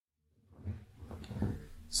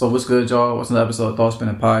So what's good, y'all? What's another episode of Thought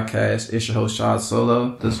Spinning Podcast? It's your host, Shad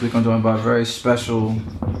Solo. This week I'm joined by a very special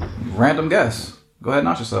random guest. Go ahead and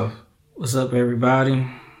announce yourself. What's up, everybody?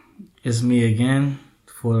 It's me again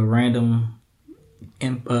for a random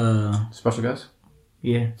Special guest?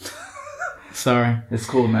 Yeah. Sorry. It's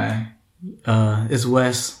cool, man. It's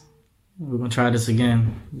Wes. We're going to try this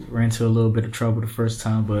again. Ran into a little bit of trouble the first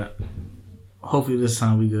time, but hopefully this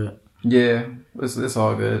time we good. Yeah, it's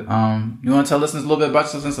all good. You want to tell listeners a little bit about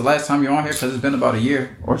yourself since the last time you're on here? Because it's been about a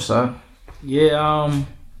year or so. Yeah,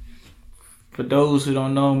 for those who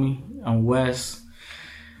don't know me, I'm Wes.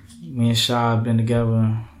 Me and Sha have been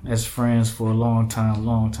together as friends for a long time,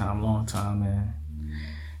 man.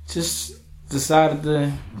 Just decided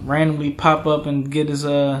to randomly pop up and get his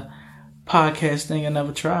podcast thing and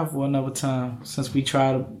never tried for another time since we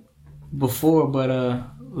tried it before, but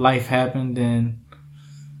life happened and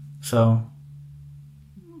so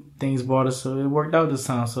things brought us, so it worked out this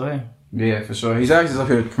time. So hey. Yeah, for sure. He's actually up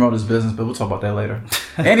here to promote his business, but we'll talk about that later.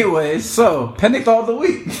 Anyways, so pending thought of the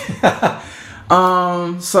week.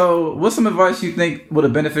 So what's some advice you think would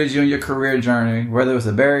have benefited you in your career journey, whether it was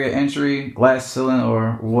a barrier entry, glass ceiling,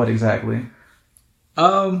 or what exactly?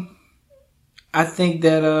 I think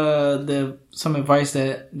that some advice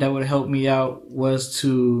that would help me out was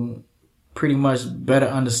to pretty much better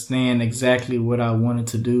understand exactly what I wanted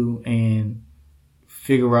to do and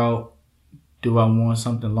figure out, do I want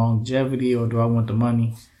something longevity or do I want the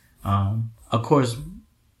money? Of course,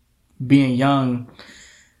 being young,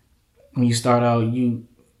 when you start out,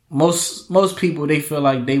 most people, they feel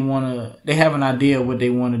like they have an idea of what they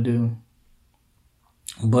want to do.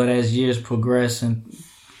 But as years progress and,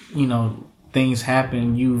 things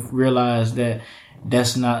happen, you realize that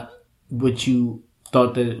that's not what you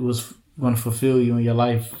thought that it was going to fulfill you in your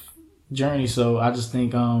life journey. So I just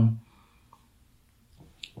think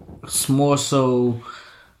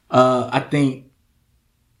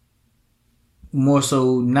more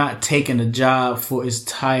so not taking a job for its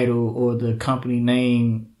title or the company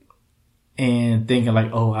name and thinking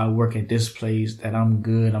like, oh, I work at this place, that I'm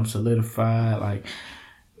good, I'm solidified, like,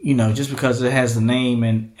 just because it has the name.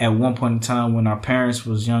 And at one point in time when our parents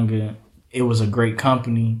was younger, it was a great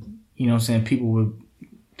company. You know what I'm saying? People would,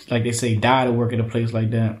 like they say, die to work at a place like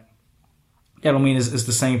that. That don't mean it's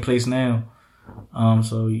the same place now.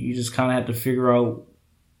 So you just kind of have to figure out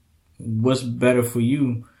what's better for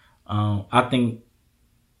you. I think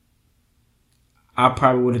I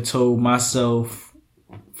probably would have told myself,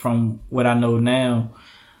 from what I know now,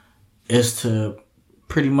 is to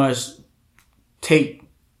pretty much take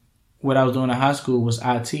what I was doing in high school was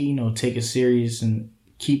IT, take it serious and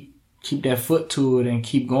keep that foot to it and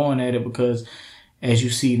keep going at it, because as you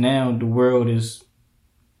see now, the world is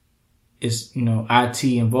IT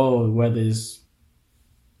involved, whether it's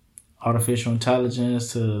artificial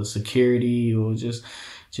intelligence to security or just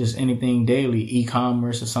anything daily,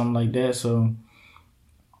 e-commerce or something like that. So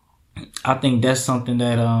I think that's something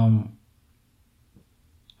that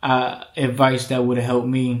advice that would have helped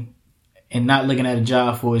me, and not looking at a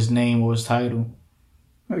job for its name or its title.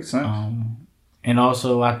 Makes sense. And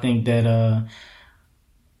also I think that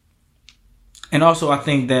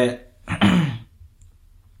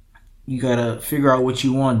you gotta figure out what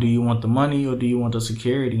you want. Do you want the money or do you want the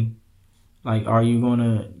security? Like, do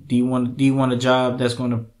you want a job that's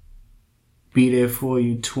gonna be there for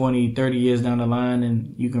you 20, 30 years down the line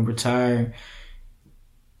and you can retire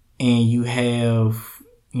and you have,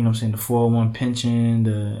 the 401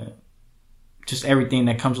 pension, just everything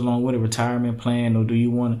that comes along with a retirement plan? Or do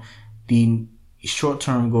you want the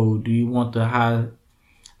short-term goal? Do you want the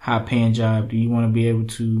high-paying job? Do you want to be able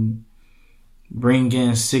to bring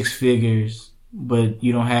in 6 figures, but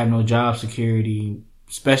you don't have no job security?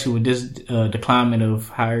 Especially with this the climate of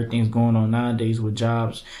how everything's going on nowadays with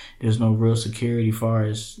jobs, there's no real security. As far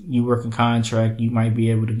as you work a contract, you might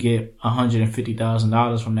be able to get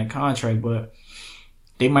 $150,000 from that contract, but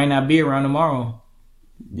they might not be around tomorrow.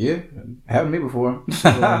 Yeah, happened to me before. So,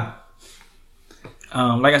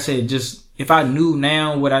 like I said, just if I knew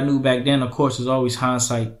now what I knew back then, of course, it's always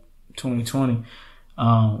hindsight 2020.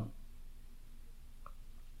 I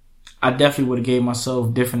definitely would have gave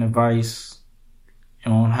myself different advice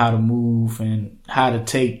on how to move and how to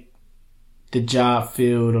take the job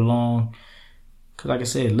field along. Because like I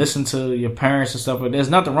said, listen to your parents and stuff. But there's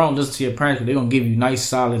nothing wrong with listening to your parents, because they're going to give you nice,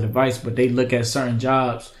 solid advice. But they look at certain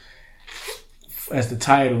jobs as the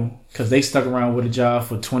title, because they stuck around with a job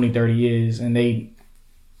for 20, 30 years. And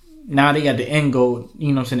now they got the end goal,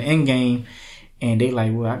 the end game. And they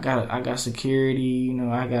like, well, I got security,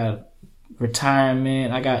 I got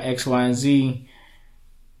retirement, I got X, Y, and Z.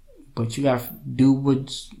 But you got to do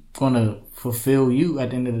what's going to fulfill you at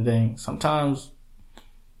the end of the day. Sometimes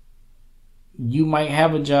you might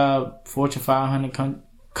have a job, Fortune 500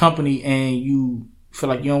 company, and you feel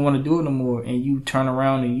like you don't want to do it no more, and you turn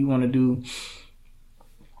around and you want to do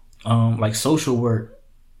like social work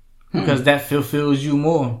because that fulfills you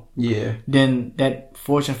more than that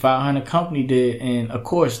Fortune 500 company did. And of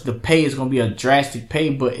course the pay is going to be a drastic pay,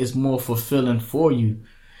 but it's more fulfilling for you.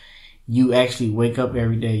 You actually wake up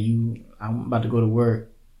every day, I'm about to go to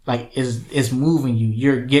work, like it's moving you,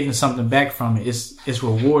 you're getting something back from it, it's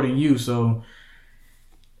rewarding you. So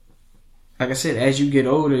like I said, as you get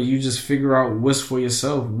older, you just figure out what's for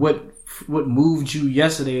yourself. What moved you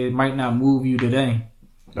yesterday, it might not move you today.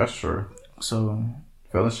 That's true. So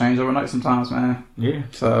feelings change overnight sometimes, man. Yeah.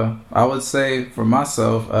 So I would say for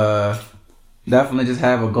myself, definitely just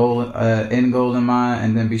have a goal, end goal in mind,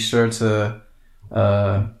 and then be sure to,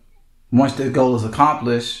 once the goal is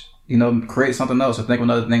accomplished, create something else or think of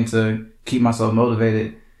another thing to keep myself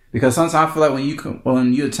motivated. Because sometimes I feel like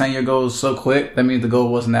when you attain your goals so quick, that means the goal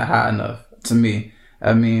wasn't that high enough to me.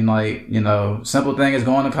 I mean, like, simple thing is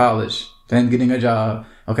going to college, then getting a job.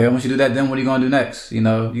 Okay, once you do that, then what are you going to do next? You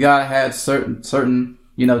gotta have certain,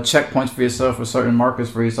 checkpoints for yourself or certain markers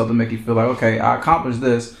for yourself to make you feel like, okay, I accomplished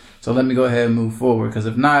this, so let me go ahead and move forward. Because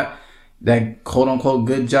if not, that quote unquote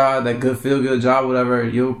good job, that good feel good job, whatever,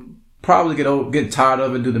 you'll probably get tired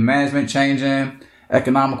of it due to management changing,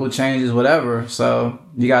 economical changes, whatever. So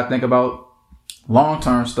you gotta think about long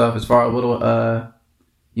term stuff as far as what'll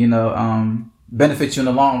benefit you in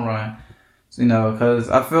the long run. Because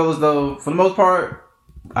I feel as though for the most part,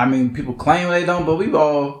 I mean, people claim they don't, but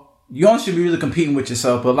you all should be really competing with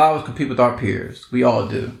yourself, but a lot of us compete with our peers. We all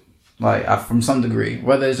do. Like, from some degree.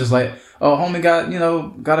 Whether it's just like, oh, homie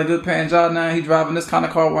got a good paying job now, he driving this kind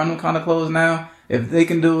of car, wearing them kind of clothes now. If they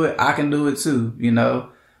can do it, I can do it too,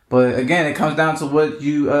 But again, it comes down to what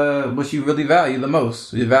you really value the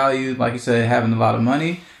most. You value, like you said, having a lot of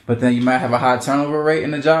money, but then you might have a high turnover rate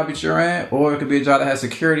in the job that you're in, or it could be a job that has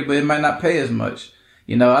security, but it might not pay as much.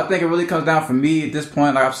 I think it really comes down for me at this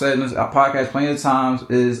point, like I've said in this podcast plenty of times,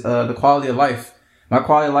 is the quality of life. My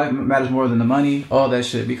quality of life matters more than the money, all that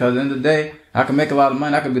shit. Because at the end of the day, I can make a lot of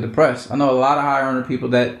money, I could be depressed. I know a lot of high earner people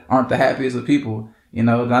that aren't the happiest of people. I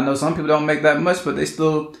know some people don't make that much, but they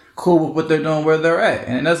still cool with what they're doing where they're at.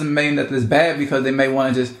 And it doesn't mean that it's bad because they may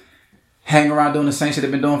want to just hang around doing the same shit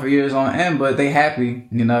they've been doing for years on end, but they happy,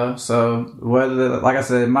 So like I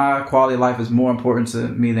said, my quality of life is more important to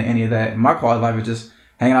me than any of that. My quality of life is just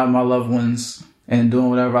hanging out with my loved ones and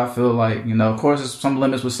doing whatever I feel like, Of course, there's some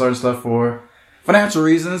limits with certain stuff for financial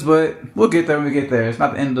reasons, but we'll get there when we get there. It's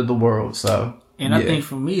not the end of the world, so. And I think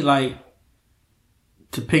for me, like,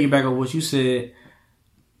 to piggyback on what you said,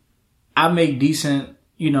 I make decent,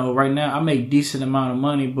 right now I make decent amount of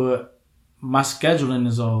money, but my scheduling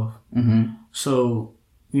is off. Mm-hmm. So,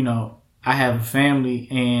 I have a family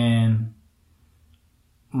and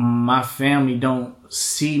my family don't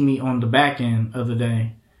see me on the back end of the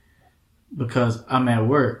day because I'm at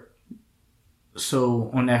work. So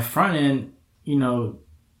on that front end,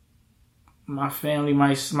 my family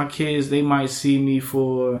my kids, they might see me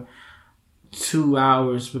for 2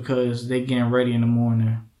 hours because they getting ready in the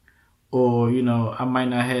morning. Or, I might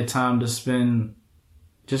not have time to spend,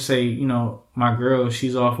 just say, my girl,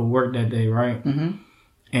 she's off of work that day, right? Mm-hmm.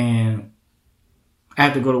 And I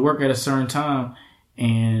have to go to work at a certain time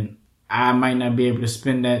and I might not be able to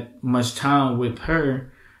spend that much time with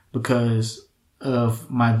her because of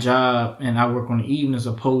my job and I work on the evenings,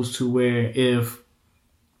 opposed to where if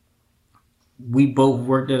we both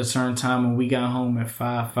worked at a certain time and we got home at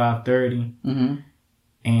 5:30, mm-hmm.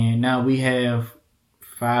 and now we have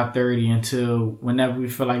 5:30 until whenever we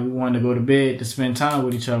feel like we want to go to bed to spend time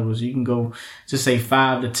with each other. So you can go just say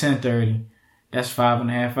 5 to 10:30. That's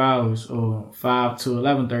 5.5 hours, or 5 to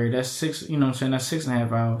 11:30. That's 6. You know what I'm saying? That's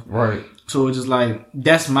 6.5 hours. Right. So it's just like,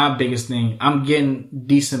 that's my biggest thing. I'm getting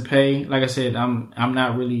decent pay. Like I said, I'm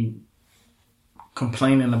not really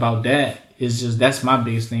complaining about that. It's just, that's my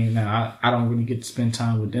biggest thing now. I don't really get to spend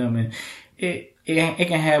time with them, and it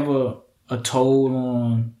can have a toll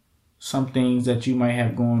on some things that you might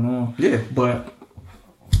have going on. Yeah. But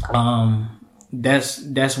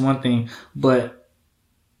that's one thing. But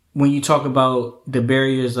when you talk about the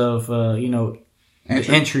barriers of the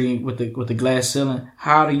entry with the glass ceiling,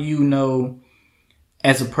 how do you know,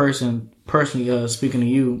 as a person, personally, speaking to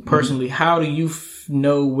you personally, mm-hmm. how do you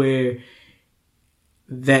know where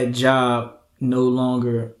that job no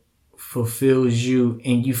longer fulfills you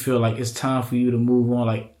and you feel like it's time for you to move on?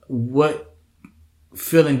 Like, what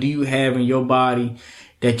feeling do you have in your body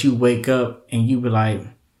that you wake up and you be like,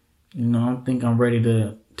 I think I'm ready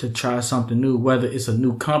to to try something new, whether it's a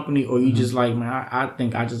new company or you just like, man, I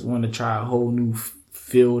think I just want to try a whole new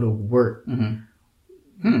field of work.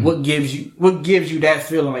 What gives you that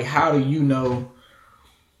feeling? Like, how do you know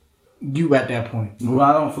you at that point? Well,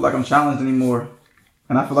 I don't feel like I'm challenged anymore.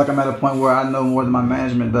 And I feel like I'm at a point where I know more than my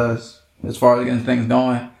management does as far as getting things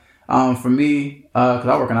going. For me, because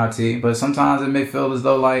I work in IT, but sometimes it may feel as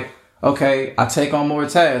though like, okay, I take on more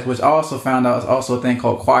tasks, which I also found out is also a thing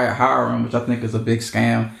called quiet hiring, which I think is a big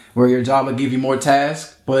scam, where your job will give you more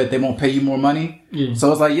tasks, but they won't pay you more money. Yeah.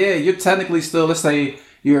 So it's like, yeah, you're technically still, let's say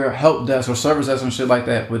you're a help desk or service desk and shit like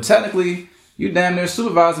that, but technically you damn near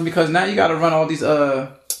supervising because now you got to run all these,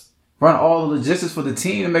 run all the logistics for the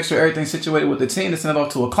team to make sure everything's situated with the team to send it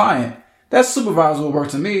off to a client. That's supervisor work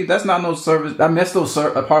to me. That's not no service. I mean, that's still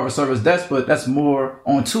a part of a service desk, but that's more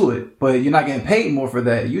onto it. But you're not getting paid more for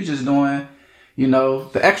that. You're just doing,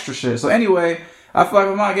 the extra shit. So anyway, I feel like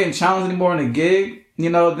if I'm not getting challenged anymore in a gig,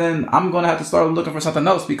 then I'm going to have to start looking for something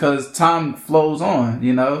else because time flows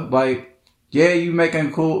on, like, yeah, you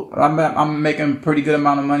making cool. I'm making pretty good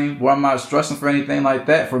amount of money where I'm not stressing for anything like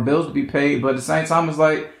that for bills to be paid. But at the same time, it's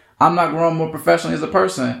like, I'm not growing more professionally as a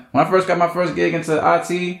person. When I first got my first gig into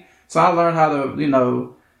IT, so I learned how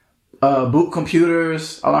to, boot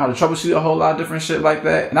computers. I learned how to troubleshoot a whole lot of different shit like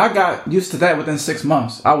that. And I got used to that within 6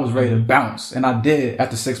 months. I was ready to bounce. And I did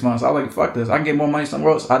after 6 months. I was like, fuck this. I can get more money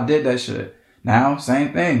somewhere else. I did that shit. Now,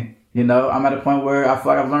 same thing. I'm at a point where I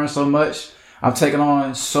feel like I've learned so much. I've taken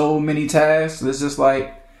on so many tasks. It's just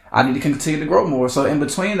like, I need to continue to grow more. So in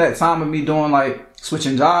between that time of me doing like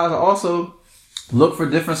switching jobs, I also look for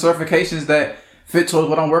different certifications that fit towards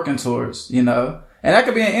what I'm working towards, And that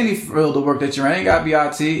could be in any field of work that you're in. It ain't gotta be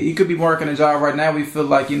IT. You could be working a job right now where you feel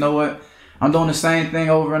like, you know what, I'm doing the same thing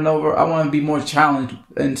over and over. I want to be more challenged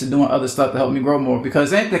into doing other stuff to help me grow more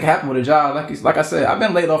because anything can happen with a job. Like I said, I've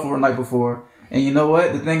been laid off overnight before. And you know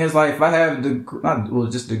what? The thing is, like, if I have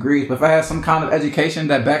just degrees, but if I have some kind of education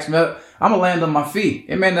that backs me up, I'm gonna land on my feet.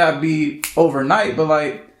 It may not be overnight, but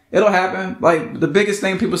like, it'll happen. Like, the biggest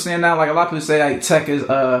thing people saying now, like a lot of people say like tech is,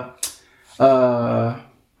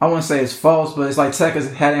 I wouldn't say it's false, but it's like tech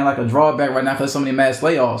is having like a drawback right now because so many mass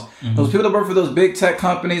layoffs. Those people that work for those big tech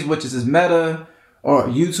companies, which is Meta or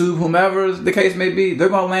YouTube, whomever the case may be, they're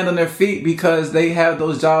going to land on their feet because they have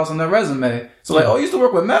those jobs on their resume. So like, oh, you used to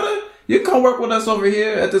work with Meta? You can come work with us over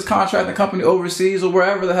here at this contracting company overseas or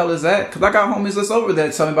wherever the hell is that. Because I got homies that's over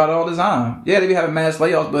there telling me about it all the time. Yeah, they be having mass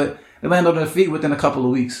layoffs, but they land on their feet within a couple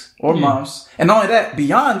of weeks or months. And not only that,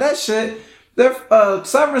 beyond that shit, their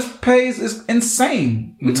severance pays is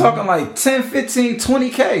insane. We're talking like 10, 15,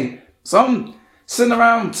 20K. So I'm sitting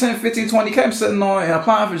around 10, 15, 20K. I'm sitting on and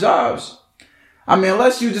applying for jobs. I mean,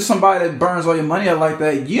 unless you just somebody that burns all your money out like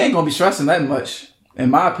that, you ain't going to be stressing that much, in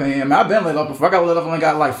my opinion. I mean, I've been laid off before. I got laid off and I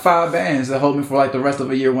got like 5 bands that hold me for like the rest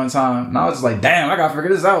of a year one time. And I was just like, damn, I got to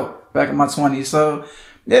figure this out back in my 20s. So,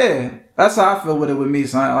 yeah. That's how I feel with it with me,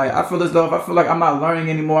 son. Like, I feel as though if I feel like I'm not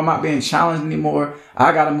learning anymore, I'm not being challenged anymore,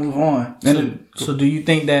 I gotta move on. So do you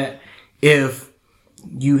think that if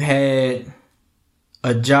you had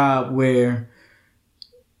a job where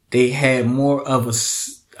they had more of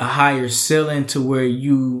a higher ceiling to where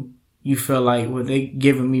you feel like, well, they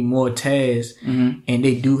giving me more tasks and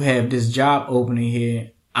they do have this job opening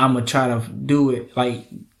here, I'm gonna try to do it. Like,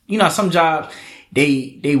 some jobs,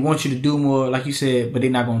 they want you to do more, like you said, but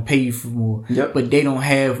they're not going to pay you for more. Yep. But they don't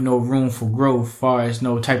have no room for growth as far as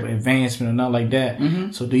no type of advancement or nothing like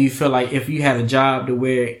that. So do you feel like if you had a job to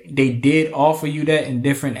where they did offer you that in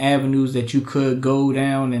different avenues that you could go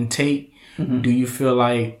down and take, do you feel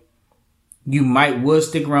like you would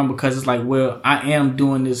stick around because it's like, well, I am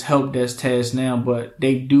doing this help desk task now, but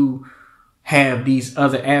they do have these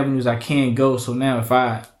other avenues I can go. So now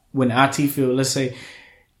when the IT field, let's say,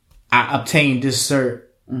 I obtained this cert.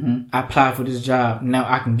 I applied for this job. Now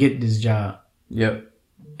I can get this job. Yep.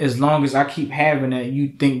 As long as I keep having that,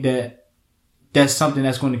 you think that that's something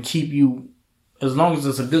that's going to keep you, as long as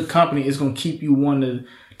it's a good company, it's going to keep you wanting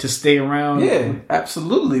to stay around? Yeah,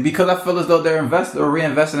 absolutely. Because I feel as though they're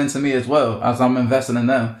reinvesting into me as well as I'm investing in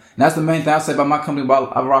them. And that's the main thing I say about my company, why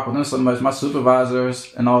I rock with them so much. My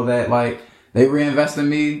supervisors and all that, like, they reinvest in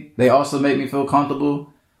me. They also make me feel comfortable.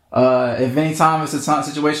 If any time it's a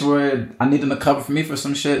situation where I need them to cover for me for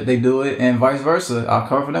some shit, they do it, and vice versa. I'll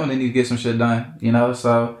cover for them when they need to get some shit done,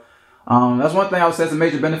 So, that's one thing I would say is a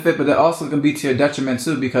major benefit, but that also can be to your detriment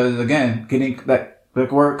too, because again, getting that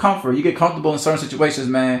word comfort, you get comfortable in certain situations,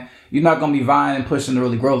 man. You're not gonna be vying and pushing to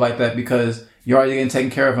really grow like that because you're already getting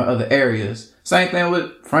taken care of in other areas. Same thing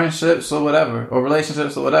with friendships or whatever, or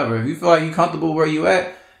relationships or whatever. If you feel like you're comfortable where you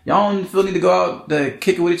at, y'all don't feel need to go out to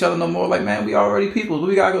kick it with each other no more. Like, man, we already people.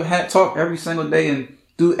 We gotta go talk every single day and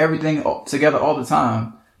do everything together all the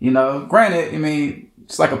time. You know, granted, I mean,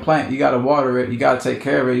 it's like a plant. You got to water it. You got to take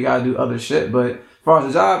care of it. You got to do other shit. But as far as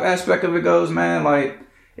the job aspect of it goes, man, like,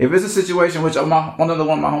 if it's a situation, which one of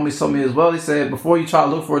my homies told me as well, he said, before you try to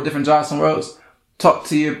look for a different job somewhere else, talk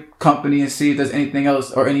to your company and see if there's anything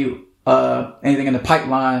else or anything in the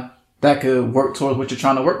pipeline that could work towards what you're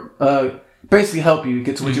trying to work, basically help you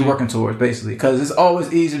get to what you're working towards, basically. Because it's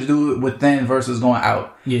always easier to do it within versus going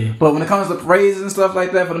out. Yeah. But when it comes to raises and stuff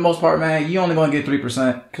like that, for the most part, man, you only going to get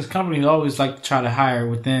 3%. Because companies always like to try to hire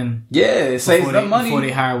within. Yeah, it saves them money. Before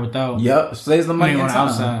they hire without. Yep, saves them money and time.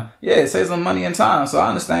 Outside. Yeah, it saves them money and time. So I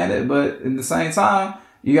understand it. But at the same time,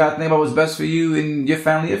 you got to think about what's best for you and your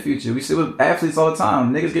family and future. We see with athletes all the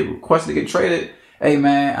time. Niggas get requested to get traded. Hey,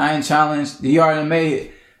 man, I ain't challenged. You already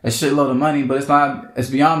made a shitload of money, but it's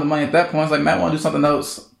beyond the money at that point. It's like, man, I want to do something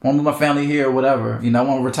else. I want to move my family here or whatever. You know, I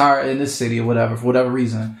want to retire in this city or whatever, for whatever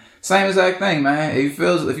reason. Same exact thing, man. If you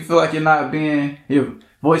feel like your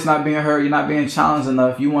voice not being heard, you're not being challenged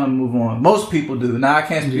enough, you want to move on. Most people do. Now, I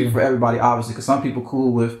can't speak for everybody, obviously, because some people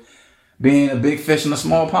cool with being a big fish in a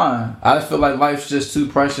small pond. I just feel like life's just too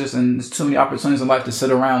precious and there's too many opportunities in life to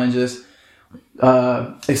sit around and just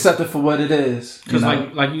accept it for what it is. Because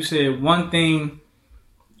like you said, one thing,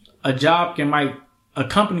 a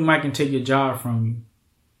company can take your job from you,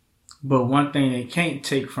 but one thing they can't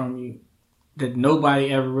take from you that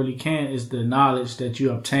nobody ever really can is the knowledge that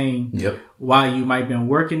you obtain while you might have been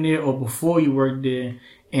working there or before you worked there.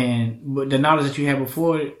 But the knowledge that you had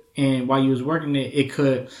before and while you was working there, it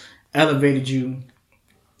could elevated you,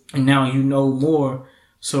 and now you know more.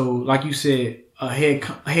 So, like you said, a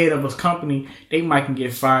head of a company, they might can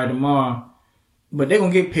get fired tomorrow, but they're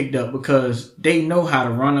gonna get picked up because they know how to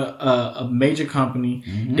run a major company.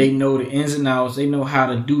 Mm-hmm. They know the ins and outs. They know how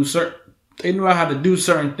to do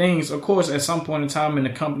certain things. Of course, at some point in time in the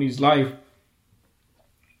company's life,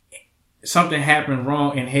 something happened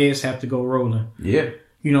wrong and heads have to go rolling. Yeah,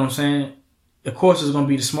 you know what I'm saying. Of course, it's gonna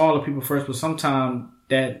be the smaller people first, but sometimes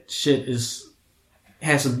that shit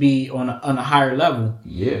has to be on a higher level.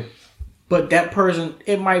 Yeah. But that person,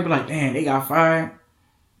 it might be like, damn, they got fired.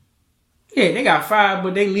 Yeah, they got fired,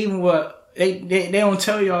 but they leaving with they don't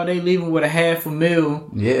tell y'all they leaving with $500,000.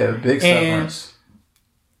 Yeah, big severance.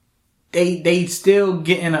 They still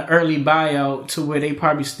getting an early buyout to where they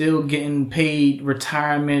probably still getting paid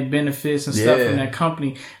retirement benefits and stuff from that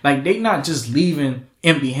company. Like, they not just leaving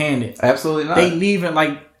empty handed. Absolutely not. They leaving,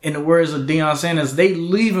 like, in the words of Deion Sanders, they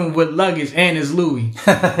leaving with luggage and his Louis.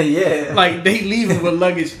 Yeah. Like, they leaving with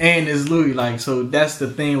luggage and his Louis. Like, so that's the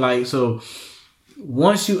thing. Like, so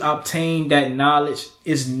once you obtain that knowledge,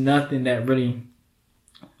 it's nothing that really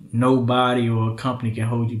nobody or a company can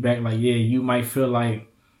hold you back. Like, yeah, you might feel like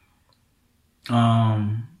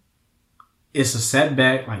it's a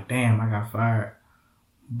setback. Like, damn, I got fired.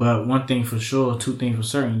 But one thing for sure, two things for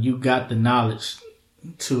certain, you got the knowledge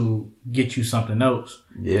to get you something else.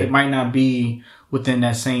 Yeah. It might not be within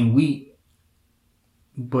that same week,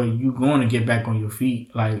 but you going to get back on your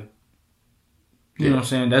feet. Like, you know what I'm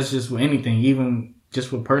saying? That's just with anything, even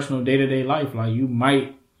just with personal day-to-day life. Like, you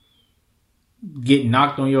might get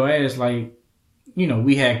knocked on your ass. Like, you know,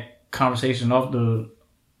 we had conversation off the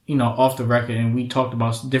record, and we talked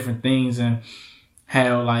about different things and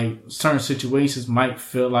how, like, certain situations might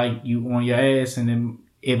feel like you on your ass, and then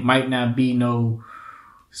it might not be no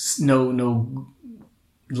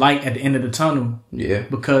light at the end of the tunnel. Yeah.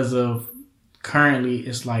 Because of currently,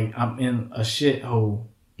 it's like I'm in a shithole.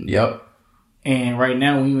 Yep. And right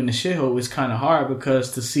now, when you're in the shithole, it's kind of hard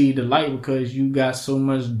because to see the light, because you got so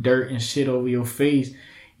much dirt and shit over your face,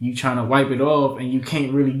 you trying to wipe it off, and you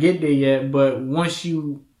can't really get there yet. But once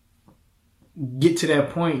you get to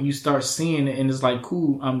that point, you start seeing it, and it's like,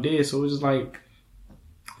 cool, I'm dead. So it's just like,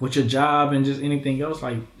 with your job and just anything else,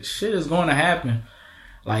 like, shit is going to happen.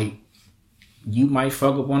 Like, you might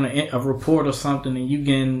fuck up on a report or something, and you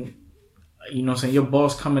getting, you know what I'm saying, your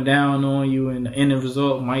boss coming down on you, and the end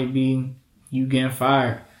result might be you getting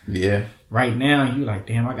fired. Yeah. Right now, you like,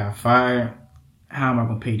 damn, I got fired. How am I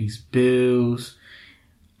going to pay these bills?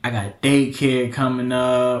 I got daycare coming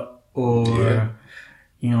up, or,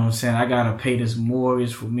 you know what I'm saying, I got to pay this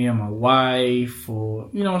mortgage for me and my wife, or,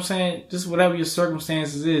 you know what I'm saying, just whatever your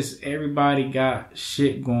circumstances is, everybody got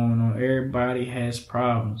shit going on. Everybody has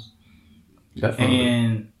problems. Definitely.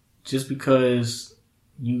 And just because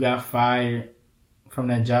you got fired from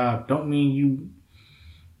that job don't mean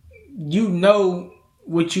you know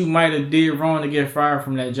what you might have did wrong to get fired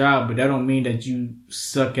from that job, but that don't mean that you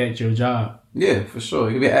suck at your job. Yeah, for sure.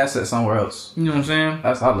 You can be an asset somewhere else. You know what I'm saying?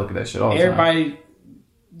 That's how I look at that shit all the time.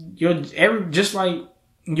 Everybody, just like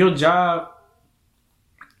your job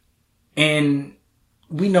and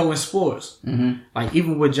we know in sports, like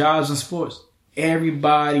even with jobs in sports,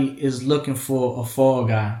 everybody is looking for a fall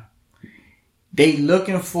guy. They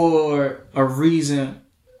looking for a reason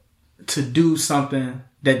to do something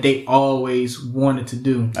that they always wanted to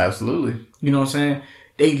do. Absolutely. You know what I'm saying?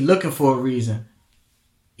 They looking for a reason.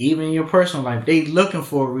 Even in your personal life, they looking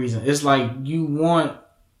for a reason. It's like you want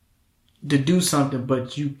to do something,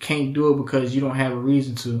 but you can't do it because you don't have a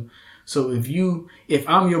reason to. So if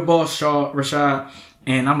I'm your boss, Rashad,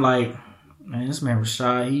 and I'm like, man, this man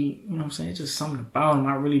Rashad, you know what I'm saying? It's just something about him.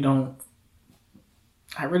 I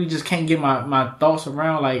really just can't get my thoughts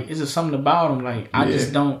around. Like, it's just something about him. Like, I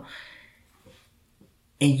just don't.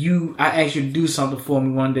 And I asked you to do something for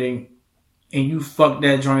me one day, and you fucked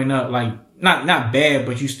that joint up. Like, not bad,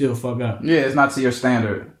 but you still fuck up. Yeah, it's not to your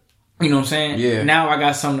standard. You know what I'm saying? Yeah. Now I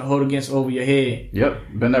got something to hold against over your head. Yep,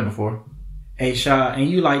 been there before. Hey, Shaw, and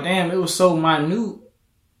you like, damn, it was so minute.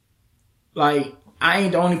 Like, I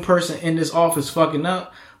ain't the only person in this office fucking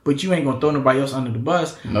up, but you ain't gonna throw nobody else under the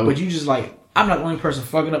bus. Nope. But you just like, I'm not the only person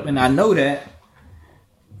fucking up, and I know that.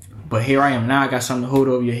 But here I am now. I got something to hold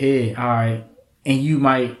over your head. All right, and you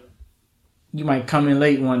might come in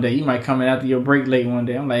late one day. You might come in after your break late one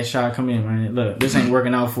day. I'm like, Shaw, come in, man. Look, this ain't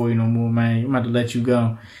working out for you no more, man. I'm about to let you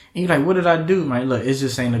go. And you're like, what did I do, man? Look, it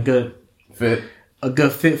just ain't a good fit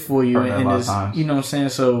for you. And this, you know what I'm saying?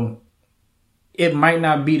 So it might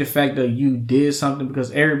not be the fact that you did something,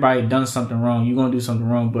 because everybody done something wrong. You're going to do something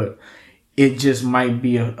wrong, but it just might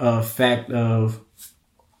be a fact of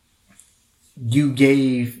you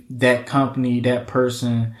gave that company, that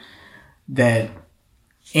person, that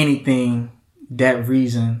anything, that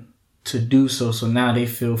reason to do so. So now they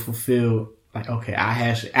feel fulfilled. Like, okay,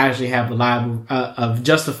 I actually have a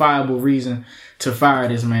justifiable reason to fire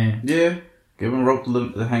this man. Yeah. Give him rope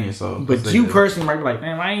to hang yourself. But you personally might be like,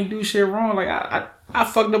 man, I ain't do shit wrong. Like, I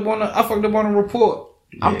fucked up on a report.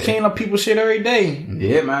 Yeah. I'm cleaning up people's shit every day.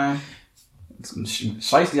 Yeah, man. It's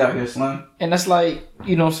shiesty out here, Slim. And that's like,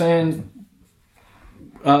 you know what I'm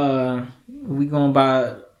saying? We going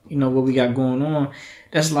by, you know, what we got going on.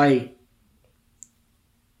 That's like,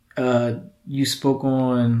 you spoke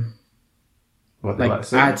on what, like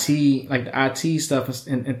IT, like the IT stuff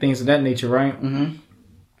and things of that nature, right? Mm-hmm.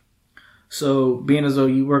 So being as though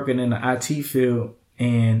you working in the IT field,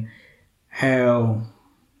 and how,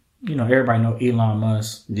 you know, everybody know Elon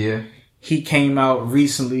Musk. Yeah. He came out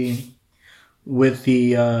recently with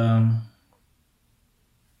the, and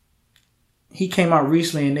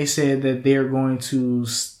they said that they're going to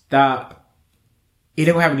stop, they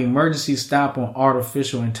don't have an emergency stop on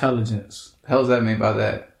artificial intelligence. The hell does that mean by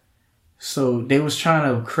that? So they was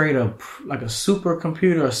trying to create a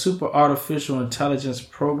supercomputer, a super artificial intelligence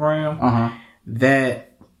program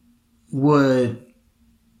that would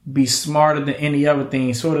be smarter than any other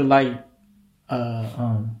thing. Sort of like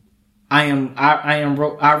iRobot.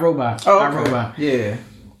 Oh, okay. iRobot. Yeah.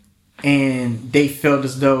 And they felt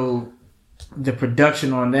as though the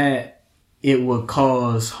production on that, it would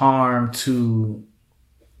cause harm to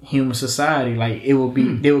human society. Like, it will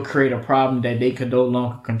be, they will create a problem that they could no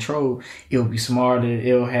longer control. It will be smarter.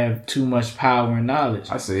 It will have too much power and knowledge.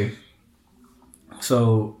 I see.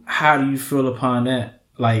 So how do you feel upon that?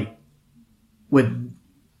 Like, with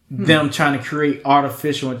them trying to create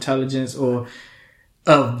artificial intelligence, or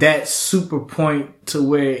of that super point to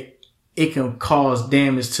where it can cause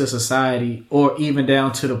damage to society, or even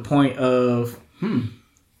down to the point of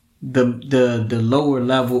the lower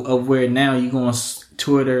level of where now you go on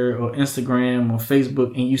Twitter or Instagram or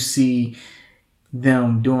Facebook and you see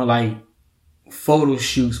them doing like photo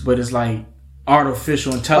shoots, but it's like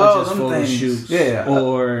artificial intelligence photo shoots. Yeah.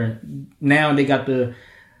 Or now they got the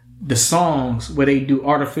songs where they do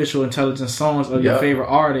artificial intelligence songs of your favorite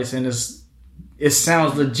artists, and it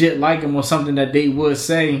sounds legit like them or something that they would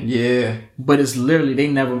say. Yeah. But it's literally,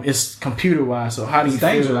 it's computer wise. So how do you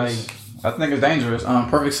feel like? I think it's dangerous.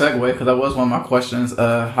 Perfect segue, because that was one of my questions.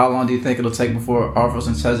 How long do you think it'll take before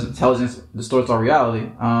artificial intelligence distorts our reality?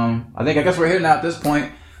 I guess we're here now at this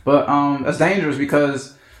point, but that's dangerous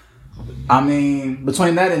because, I mean,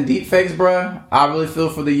 between that and deepfakes, bruh, I really feel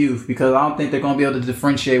for the youth, because I don't think they're going to be able to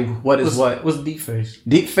differentiate what is what. What's deepfake?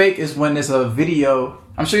 Deepfake is when it's a video.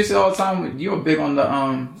 I'm sure you see it all the time. You were big on the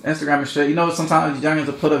Instagram and shit. You know, sometimes youngins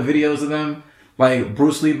will put up videos of them, like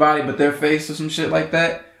Bruce Lee body, but their face or some shit like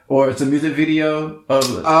that. Or it's a music video of...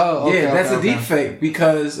 Oh, okay. Yeah, that's a deepfake,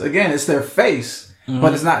 because, again, it's their face,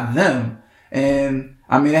 but it's not them. And,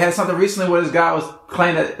 I mean, it had something recently where this guy was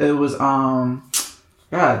claiming that it was, God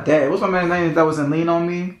damn, what's my man's name that was in Lean On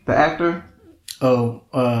Me, the actor? Oh,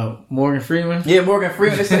 Morgan Freeman? Yeah, Morgan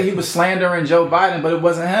Freeman. They said he was slandering Joe Biden, but it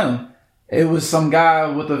wasn't him. It was some guy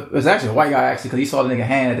it was actually a white guy actually, because he saw the nigga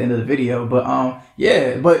hand at the end of the video. But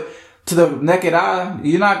yeah, but to the naked eye,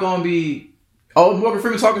 you're not gonna be Morgan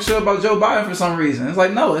Freeman talking shit about Joe Biden for some reason. It's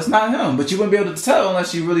like, no, it's not him. But you wouldn't be able to tell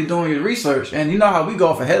unless you're really doing your research. And you know how we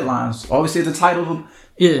go for headlines. Always see the title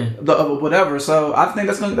of whatever. So I think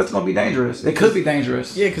that's gonna be dangerous. It could be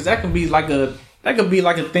dangerous. Yeah, because that could be like a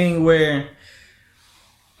thing where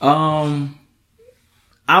I'm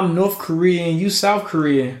North Korea and you South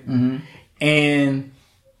Korea. Mm-hmm. And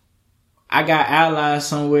I got allies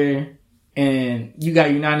somewhere, and you got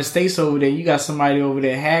United States over there. You got somebody over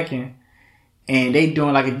there hacking, and they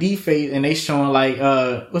doing like a deepfake, and they showing like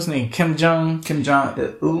what's his name, Kim Jong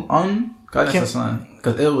Un. That's his son,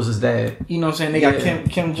 because it was his dad. You know what I'm saying? They got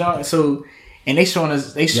Kim Jong. So, and they showing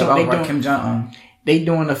us. They doing Kim Jong Un. They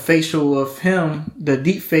doing the facial of him, the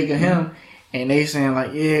deepfake of him, and they saying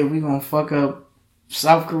like, yeah, we gonna fuck up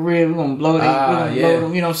South Korea, we're gonna blow them, you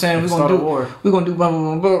know what I'm saying? We're gonna do blah,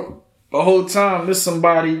 blah, blah, blah. The whole time, there's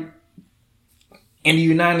somebody in the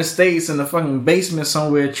United States in the fucking basement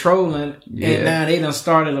somewhere trolling, and now they done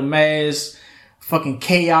started a mass fucking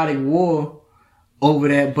chaotic war over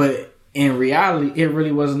that, but in reality, it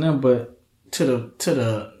really wasn't them, but to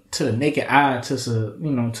the naked eye, to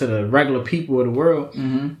the regular people of the world,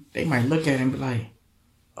 they might look at it and be like,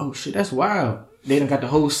 oh shit, that's wild. They done got the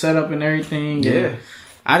whole setup and everything. Yeah.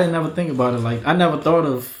 I didn't ever think about it. Like, I never thought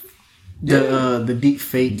of the deep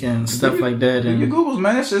fake and stuff like that. And your Googles,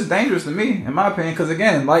 man, it's just dangerous to me, in my opinion. Because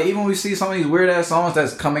again, like, even when we see some of these weird ass songs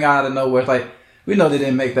that's coming out of nowhere, it's like, we know they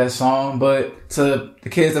didn't make that song, but to the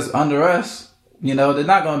kids that's under us, you know, they're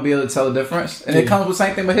not going to be able to tell the difference. And it comes with the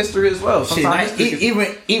same thing with history as well. Sometimes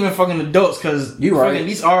even fucking adults, because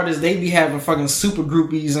these artists, they be having fucking super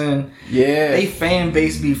groupies, and they fan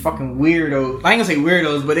base be fucking weirdos. I ain't gonna say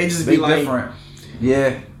weirdos, but they just be like different.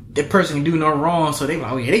 Yeah. That person can do no wrong, so they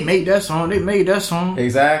like, oh yeah, they made that song.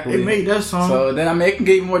 Exactly. They made that song. So then, I mean, it can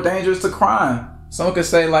get even more dangerous to crime. Someone could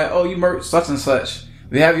say like, oh, you murdered such and such.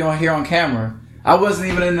 We have you on here on camera. I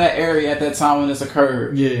wasn't even in that area at that time when this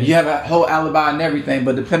occurred. Yeah. You have a whole alibi and everything,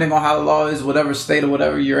 but depending on how the law is, whatever state or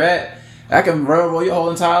whatever you're at, that can railroad your whole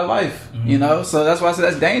entire life. Mm-hmm. You know? So that's why I said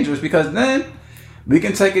that's dangerous, because then we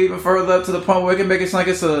can take it even further up to the point where it can make it sound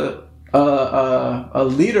like it's a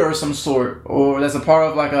leader of some sort, or that's a part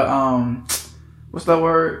of like a what's that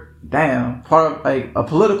word? Damn. Part of like a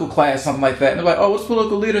political class, something like that. And they're like, oh, what's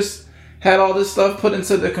political leaders had all this stuff put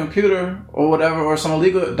into the computer or whatever, or some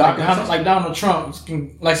illegal documents. Like Donald Trump,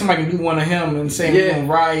 like somebody can do one of him and say we're going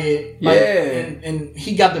to riot. Like, and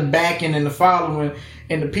he got the backing and the following,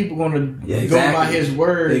 and the people going to go by his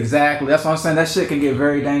word. Exactly. That's what I'm saying. That shit can get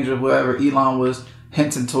very dangerous, whatever Elon was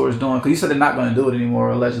hinting towards doing. Because he said they're not going to do it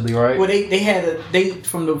anymore, allegedly, right? Well,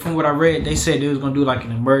 from what I read, they said they was going to do like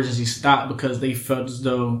an emergency stop because they felt as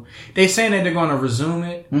though, they saying that they're going to resume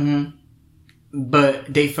it. Mm-hmm.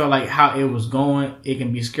 But they felt like how it was going, it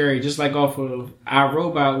can be scary. Just like off of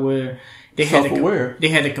iRobot, where they had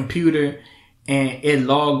the computer and it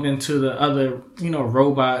logged into the other,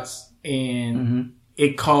 robots, and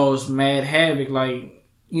it caused mad havoc. Like,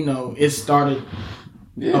 it started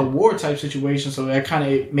a war type situation. So that kind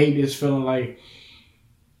of maybe it's feeling like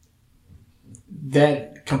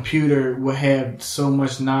that computer will have so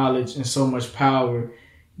much knowledge and so much power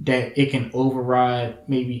that it can override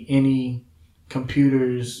maybe any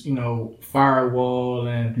computers, firewall,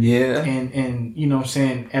 and you know what I'm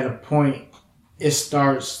saying, at a point it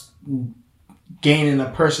starts gaining a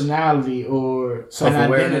personality or an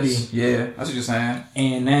identity. Yeah, that's what you're saying.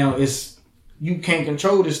 And now you can't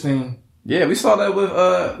control this thing. Yeah, we saw that with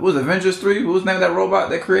was Avengers 3? What was the name of that robot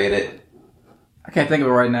that created? I can't think of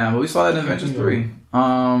it right now, but we saw that in Avengers 3.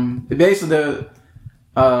 Basically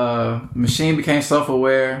the machine became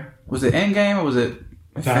self-aware. Was it Endgame or was it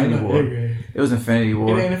Infinity War? It was Infinity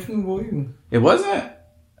War. It ain't Infinity War either. It wasn't?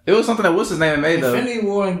 It was something that what's his name made though. Infinity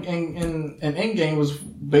War and Endgame was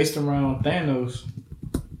based around Thanos.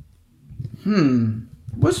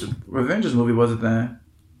 Which Avengers movie was it then?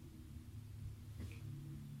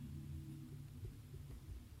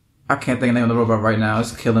 I can't think of the name of the robot right now.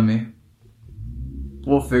 It's killing me.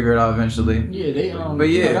 We'll figure it out eventually. Yeah, but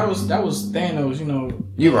that was Thanos.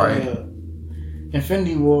 You're right.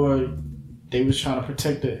 Infinity War. They was trying to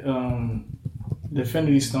protect the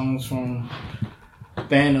Infinity Stones from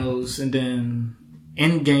Thanos, and then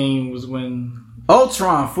Endgame was when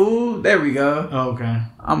Ultron, fool. There we go. Oh, okay.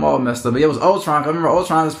 I'm all messed up, but it was Ultron. I remember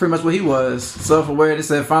Ultron is pretty much what he was, self-aware. They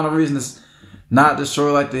said final reason is not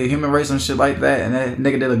destroy like the human race and shit like that. And that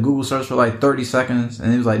nigga did a Google search for like 30 seconds,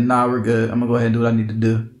 and he was like, "Nah, we're good. I'm gonna go ahead and do what I need to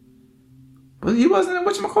do." But he wasn't in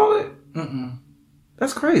whatchamacallit?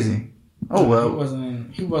 That's crazy. Oh well,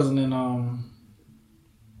 He wasn't in.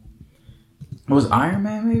 It was Iron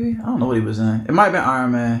Man, maybe? I don't know what he was in. It might have been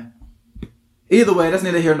Iron Man. Either way, that's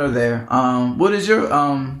neither here nor there. What is your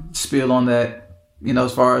spiel on that? You know,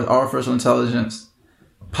 as far as artificial intelligence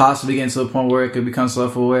possibly getting to a point where it could become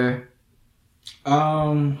self-aware.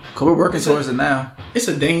 Cause we're working towards it now. It's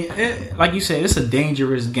like you said, it's a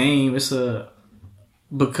dangerous game.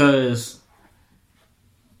 Because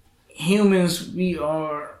humans, we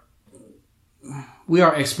are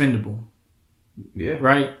expendable. Yeah.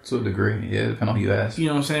 Right? To a degree. Yeah, depending on who you ask. You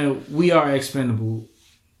know what I'm saying? We are expendable.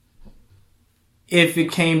 If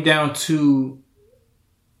it came down to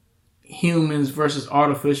humans versus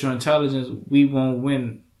artificial intelligence, we won't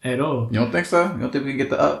win at all. You don't think so? You don't think we can get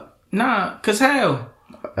the up? Nah, cause hell,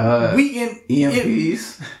 we in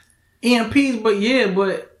EMPs. EMPs,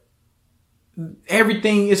 but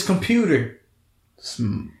everything is computer.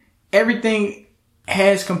 Everything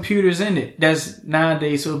has computers in it. That's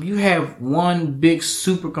nowadays. So if you have one big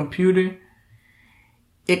supercomputer,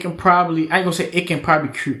 it can probably, I ain't gonna say it can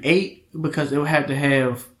probably create, because it will have to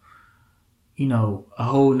have, you know, a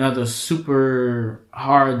whole nother super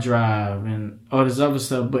hard drive and all this other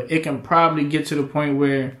stuff. But it can probably get to the point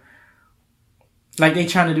where, like they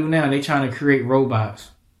trying to do now, they trying to create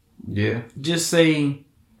robots. Yeah. Just say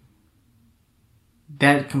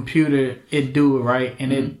that computer, it do it right,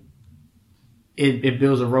 and it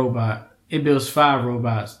builds a robot. It builds 5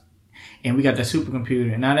 robots, and we got that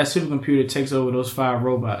supercomputer. And now that supercomputer takes over those 5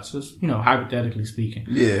 robots. Just, you know, hypothetically speaking.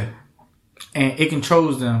 Yeah. And it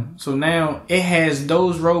controls them. So now it has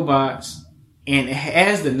those robots, and it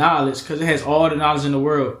has the knowledge, because it has all the knowledge in the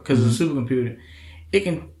world because it's a supercomputer. It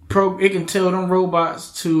can tell them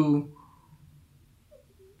robots to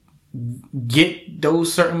get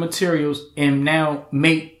those certain materials and now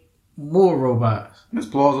make more robots. It's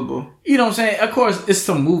plausible. You know what I'm saying? Of course, it's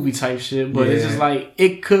some movie type shit, but it's just like,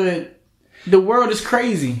 it could... The world is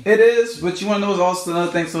crazy. It is, but you want to know what's also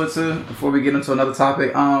another thing to it too, before we get into another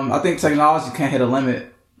topic? I think technology can't hit a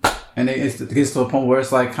limit. And it gets to a point where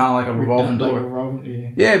it's like kind of like a revolving door.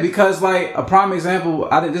 Yeah, because like a prime example,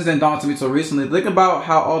 this didn't dawn to me until recently. Think about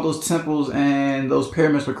how all those temples and those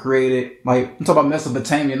pyramids were created. Like, I'm talking about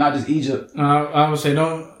Mesopotamia, not just Egypt. I would say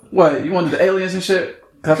don't... What, you wanted the aliens and shit?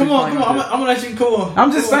 Come on. I'm gonna let you cool.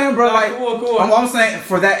 I'm just saying, bro. Like, cool. I'm saying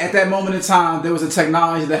for that at that moment in time, there was a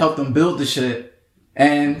technology that helped them build the shit.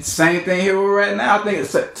 And same thing here where we're at now. I think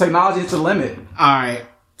it's technology is the limit. All right,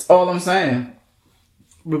 that's all I'm saying.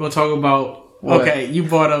 We're gonna talk about. What? Okay, you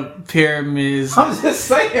brought up pyramids. I'm just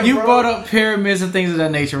saying, you brought up pyramids and things of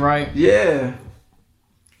that nature, right? Yeah.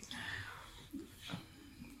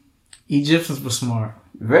 Egyptians were smart.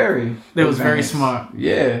 Very. They was very smart.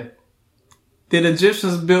 Yeah. Did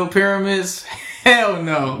Egyptians build pyramids? Hell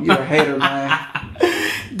no. You're a hater, man.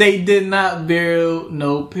 They did not build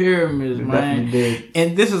no pyramids, they man. Did.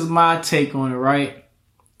 And this is my take on it, right?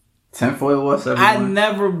 Tinfoil was everyone. I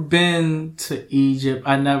never been to Egypt.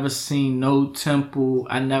 I never seen no temple.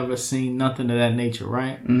 I never seen nothing of that nature,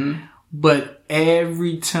 right? Mm-hmm. But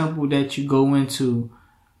every temple that you go into,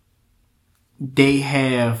 they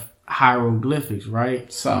have hieroglyphics, right?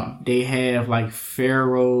 Some. They have like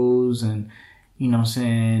pharaohs and, you know what I'm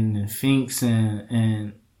saying, and Sphinx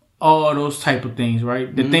and all those type of things,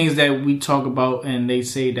 right? The things that we talk about and they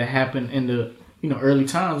say that happened in the, you know, early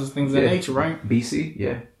times and things of that nature, right? BC,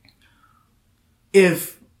 yeah.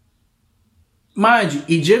 If, mind you,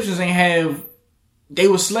 Egyptians they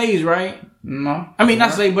were slaves, right? No. I mean,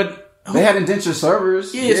 not slaves, but... They had indentured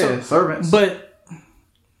servers. Yeah, servants. But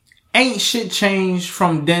ain't shit changed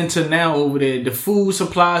from then to now over there. The food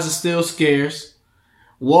supplies are still scarce.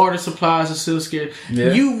 Water supplies are still scarce.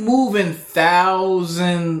 Yeah. You moving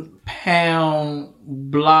 1,000-pound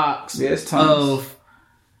blocks of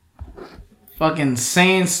fucking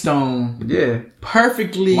sandstone. Yeah.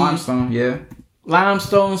 Perfectly. Limestone, yeah.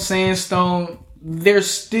 Limestone, sandstone. They're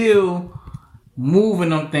still moving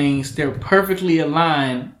them things. They're perfectly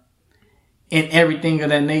aligned and everything of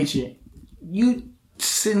that nature. You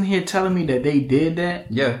sitting here telling me that they did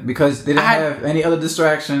that? Yeah, because they didn't have any other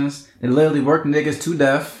distractions. They literally worked niggas to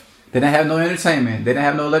death. They didn't have no entertainment. They didn't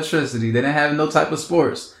have no electricity. They didn't have no type of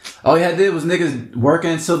sports. All you had to do was niggas working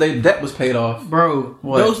until their debt was paid off. Bro,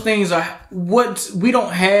 those things are what we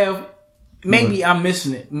don't have. Maybe I'm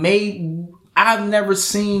missing it. Maybe I've never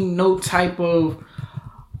seen no type of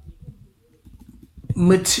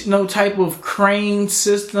no type of crane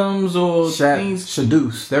systems or things.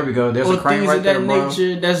 Shadoos. There we go. There's a crane right there, bro.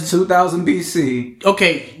 Nature, that's 2000 BC.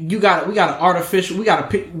 Okay, we got an artificial. We got a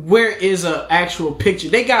pic. Where is an actual picture?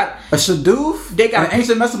 They got a Shadoof. They got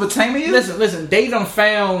ancient Mesopotamia. Listen. They done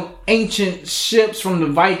found ancient ships from the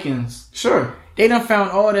Vikings. Sure. They done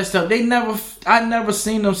found all that stuff. I never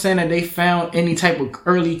seen them saying that they found any type of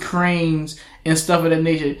early cranes and stuff of that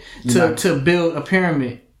nature to build a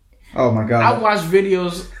pyramid. Oh my God. I watched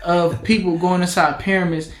videos of people going inside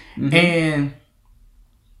pyramids and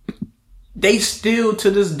they still to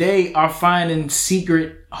this day are finding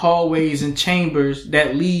secret hallways and chambers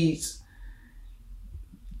that leads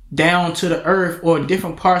down to the earth or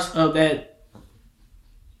different parts of that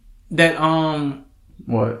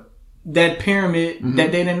pyramid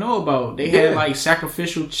that they didn't know about. They had like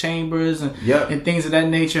sacrificial chambers and things of that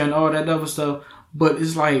nature and all that other stuff. But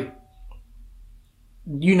it's like,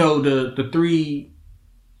 you know, the three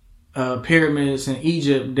pyramids in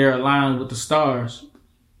Egypt, they're aligned with the stars.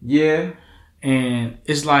 Yeah. And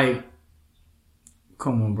it's like,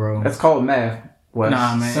 come on, bro. That's called math. Wes.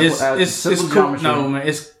 Nah, man. It's cool. No,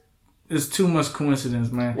 man. It's too much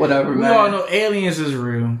coincidence, man. Whatever, man. We all know aliens is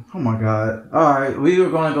real. Oh my God. All right, we were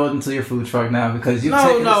going to go into your food truck now because you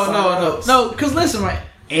no. Because listen, man.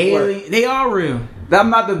 They are real. I'm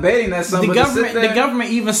not debating that. The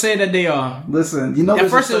government even said that they are. Listen, you know. At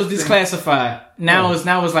first it was declassified. Now it's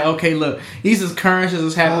like, okay, look, these occurrences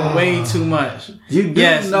is happening way too much. You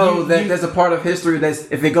do know that there's a part of history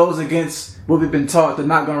that's, if it goes against what we've been taught, they're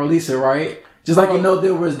not going to release it, right? Just like you know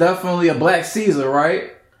there was definitely a Black Caesar,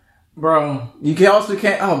 right? Bro, you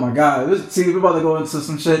can't. Oh my God! We're about to go into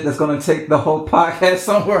some shit that's gonna take the whole podcast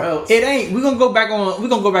somewhere else. It ain't. We're gonna go back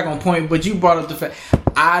on point. But you brought up the fact.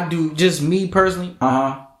 I do. Just me personally.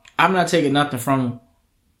 I'm not taking nothing from him.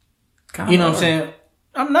 You know what I'm saying?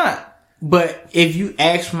 I'm not. But if you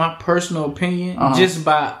ask my personal opinion, just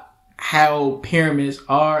by how pyramids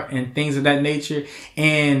are and things of that nature,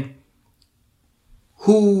 and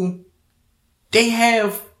who they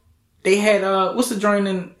had what's the joint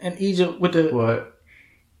in Egypt with the what?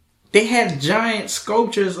 They had giant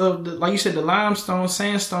sculptures of the, like you said, the limestone,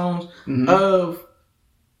 sandstones of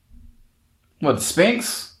what, the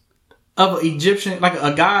Sphinx? Of an Egyptian, like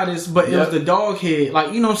a goddess, but it was the dog head.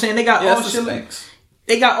 Like, you know what I'm saying? They got all shit. Sphinx.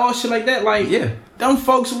 They got all shit like that. Like, them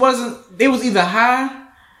folks they was either high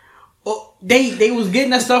or they was getting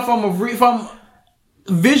that stuff from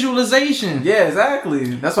visualization. Yeah,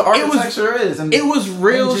 exactly. That's what architecture is. And it was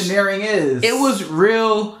real. Engineering is. It was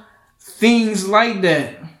real things like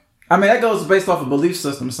that. I mean, that goes based off a belief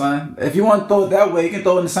system, son. If you want to throw it that way, you can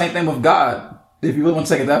throw in the same thing with God. If you really want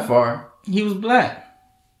to take it that far. He was black.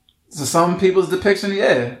 So some people's depiction, I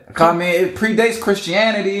mean, it predates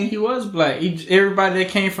Christianity. He was black. Everybody that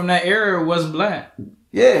came from that era was black.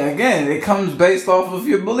 Yeah, again, it comes based off of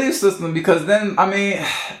your belief system because then, I mean,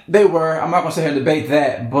 I'm not going to sit here and debate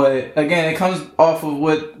that, but again, it comes off of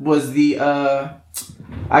what was the,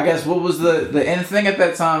 what was the end thing at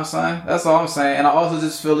that time, son? That's all I'm saying. And I also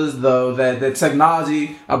just feel as though that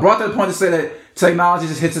technology, I brought that point to say that technology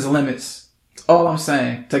just hits its limits. That's all I'm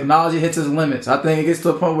saying. Technology hits its limits. I think it gets to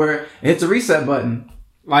a point where it hits a reset button.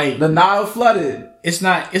 Like the Nile flooded. It's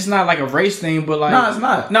not like a race thing, but like... No, it's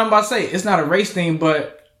not. No, I'm about to say, it's not a race thing,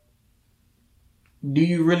 but do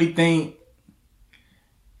you really think...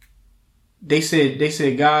 They said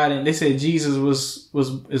God and they said Jesus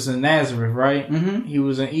is in Nazareth, right? Mm-hmm. He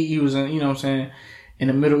was in, you know what I'm saying, in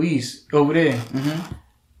the Middle East, over there. Mm-hmm.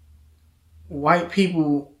 White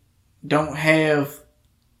people don't have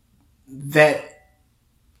that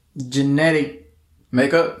genetic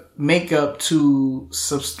makeup to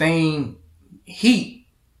sustain heat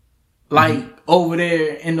like over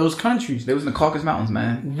there in those countries. They was in the Caucasus Mountains,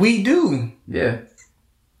 man. We do. Yeah.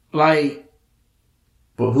 Like,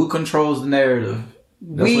 but who controls the narrative?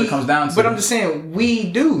 That's what it comes down to. But I'm just saying,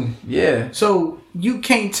 we do. Yeah. So you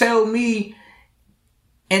can't tell me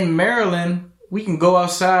in Maryland we can go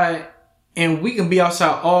outside and we can be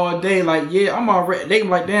outside all day. Like, yeah, I'm already. They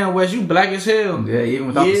like, damn, Wes, you black as hell. Yeah, even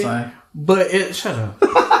without the sign. But shut up.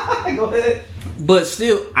 Go ahead. But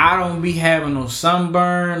still, I don't be having no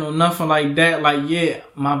sunburn or nothing like that. Like, yeah,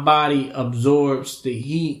 my body absorbs the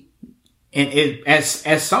heat. And it at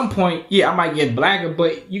some point, yeah, I might get blacker,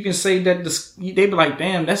 but you can say that they be like,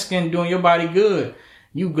 damn, that skin doing your body good.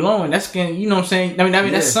 You glowing. That skin, you know what I'm saying? I mean,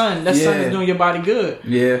 that sun is doing your body good.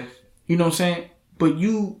 Yeah. You know what I'm saying? But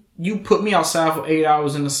you put me outside for 8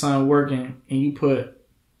 hours in the sun working, and you put,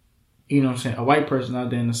 you know what I'm saying, a white person out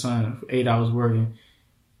there in the sun for 8 hours working,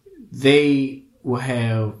 they will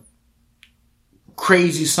have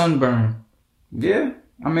crazy sunburn. Yeah.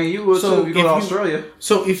 I mean, you would too if you go to Australia.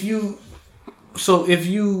 So if you,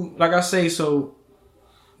 like I say, so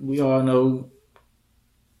we all know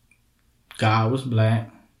God was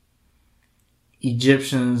black.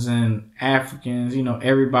 Egyptians and Africans,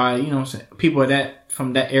 everybody, people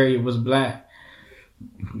from that area was black.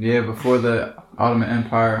 Yeah, before the Ottoman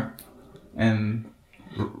Empire and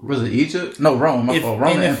was it Egypt? No, Rome.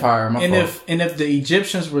 Roman Empire. If the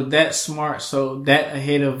Egyptians were that smart, so that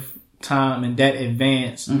ahead of time and that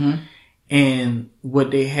advanced, and what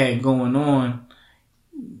they had going on,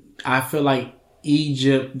 I feel like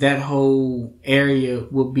Egypt, that whole area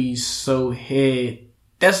would be so head.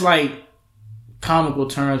 That's like comical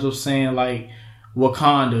terms of saying like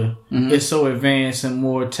Wakanda is so advanced and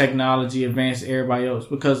more technology advanced than everybody else,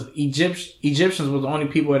 because Egyptians were the only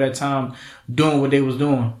people at that time doing what they was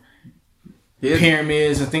doing. Yeah.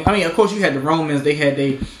 Pyramids and things. I mean, of course you had the Romans, they had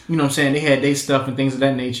they had their stuff and things of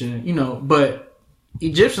that nature, but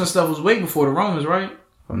Egyptian stuff was way before the Romans, right?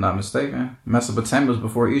 If I'm not mistaken. Mesopotamia was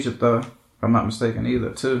before Egypt though, if I'm not mistaken either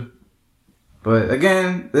too. But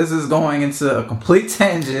again, this is going into a complete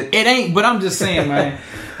tangent. It ain't, but I'm just saying, man.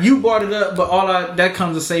 You brought it up, but that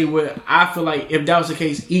comes to say what I feel like if that was the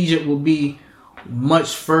case, Egypt would be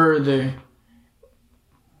much further,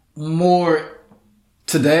 more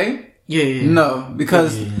today. Yeah. No,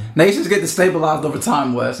 because nations get destabilized over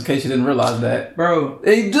time, Wes. In case you didn't realize that, bro,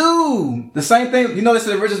 they do the same thing. They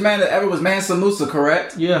said the richest man that ever was Mansa Musa,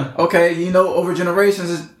 correct? Yeah. Okay, over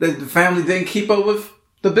generations, the family didn't keep up with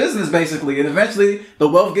the business, basically, and eventually the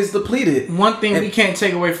wealth gets depleted. One thing we can't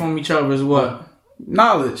take away from each other is what?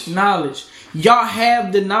 Knowledge. Y'all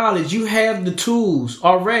have the knowledge. You have the tools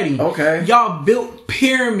already. Okay. Y'all built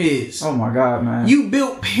pyramids. Oh my God, man. You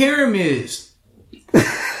built pyramids.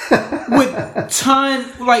 With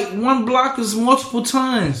one block is multiple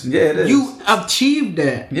tons. Yeah, it is. You achieved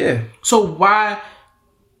that. Yeah. So why,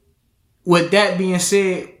 with that being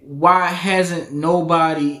said, why hasn't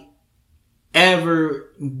nobody ever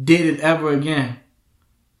did it ever again?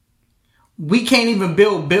 We can't even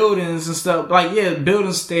build buildings and stuff.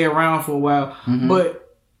 Buildings stay around for a while,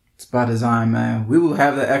 but it's by design, man. We will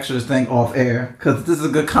have the extras thing off air because this is a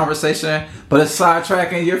good conversation, but it's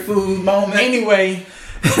sidetracking your food moment. Anyway,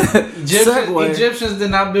 Egyptians did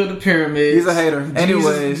not build the pyramids. He's a hater.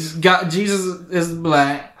 Anyways, Jesus is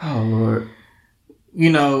black. Oh Lord.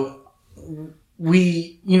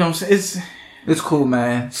 It's cool,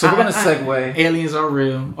 man. So we're going to segue. Aliens are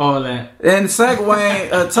real. All that. And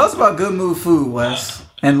segue, tell us about Good Mood Food, Wes.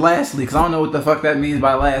 And lastly, because I don't know what the fuck that means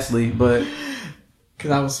by lastly, but...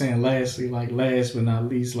 Because I was saying lastly, like last but not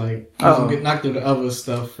least, like... I'm going to knock through the other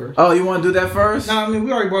stuff first. Oh, you want to do that first? No, I mean,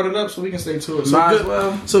 we already brought it up, so we can stay to it.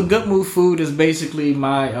 So Good Mood Food is basically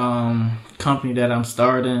my company that I'm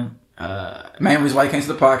starting. Main reason why he came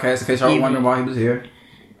to the podcast, in case y'all were wondering why he was here.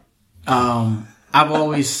 I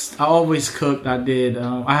always cooked. I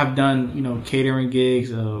have done, catering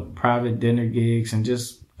gigs, private dinner gigs, and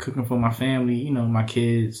just cooking for my family, my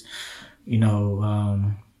kids,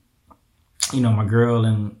 my girl,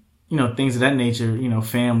 and, things of that nature,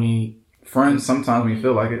 family. Friends, sometimes when you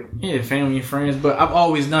feel like it. Yeah, family and friends, but I've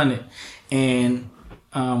always done it. And,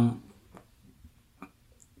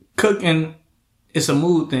 cooking, it's a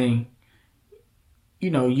mood thing.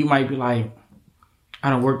 You might be like, I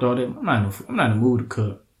done worked all day. I'm not in the mood to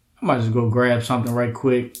cook. I might just go grab something right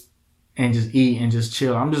quick and just eat and just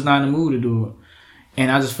chill. I'm just not in the mood to do it. And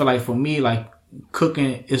I just feel like for me, like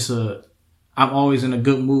cooking I'm always in a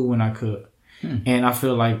good mood when I cook. And I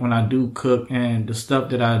feel like when I do cook and the stuff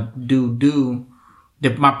that I do,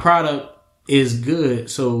 that my product is good.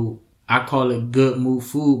 So I call it Good Mood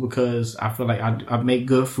Food because I feel like I make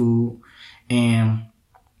good food and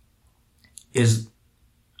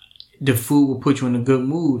the food will put you in a good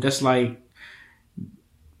mood. That's like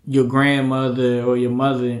your grandmother or your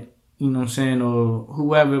mother, or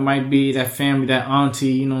whoever it might be, that family, that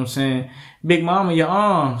auntie, Big Mama, your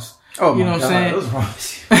arms. Oh, my God, that was wrong.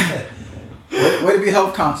 Way to be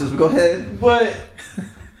health conscious, but go ahead. But,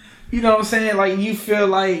 like you feel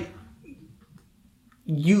like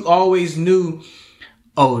you always knew,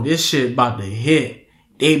 oh, this shit about to hit.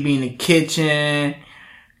 They be in the kitchen.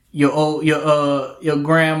 Your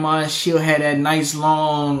grandma, she'll have that nice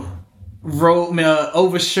long robe,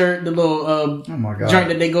 overshirt, the little joint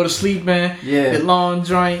that they go to sleep in. Yeah. The long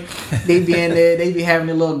joint. They be in there, they be having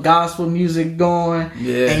the little gospel music going.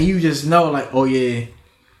 Yeah. And you just know, like, oh yeah,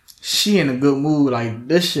 she in a good mood. Like,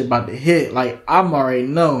 this shit about to hit. Like, I'm already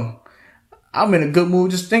know. I'm in a good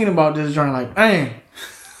mood just thinking about this joint. Like, dang.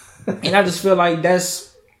 And I just feel like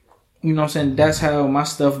that's, that's how my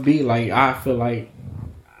stuff be. Like, I feel like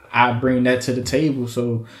I bring that to the table.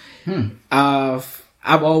 So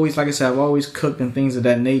I've always, like I said, I've always cooked and things of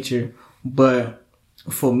that nature. But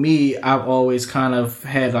for me, I've always kind of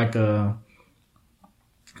had like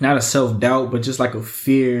not a self-doubt, but just like a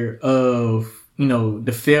fear of,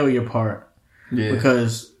 the failure part. Yeah.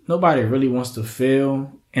 Because nobody really wants to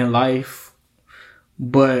fail in life,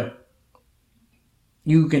 but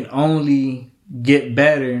you can only get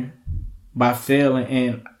better by failing.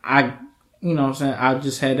 And I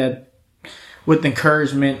just had that with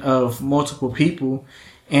encouragement of multiple people.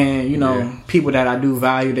 And, people that I do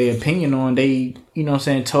value their opinion on, they,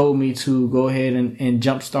 told me to go ahead and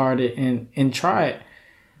jumpstart it and try it.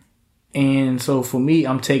 And so for me,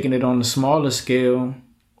 I'm taking it on the smaller scale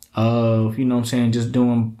of, just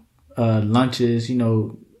doing lunches,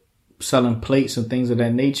 selling plates and things of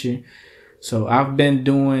that nature. So I've been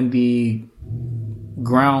doing the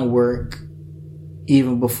groundwork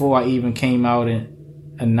even before I even came out and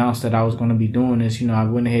announced that I was going to be doing this. I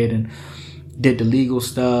went ahead and did the legal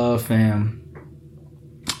stuff and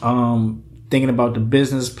thinking about the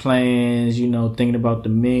business plans, thinking about the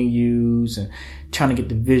menus and trying to get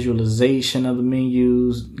the visualization of the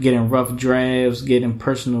menus, getting rough drafts, getting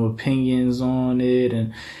personal opinions on it,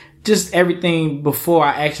 and just everything before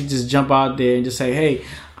I actually just jump out there and just say, hey,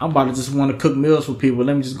 I'm about to just want to cook meals for people.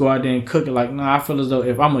 Let me just go out there and cook it. Like, no, I feel as though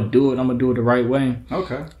if I'm going to do it, I'm going to do it the right way.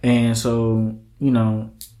 Okay. And so,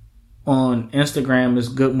 on Instagram, it's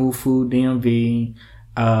Good Move Food DMV.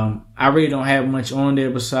 I really don't have much on there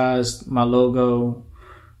besides my logo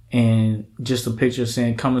and just a picture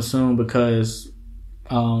saying coming soon, because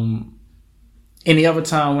any other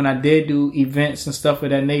time when I did do events and stuff of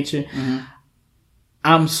that nature,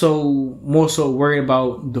 I'm more so worried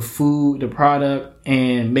about the food, the product,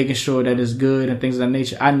 and making sure that it's good and things of that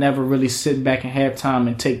nature. I never really sit back and have time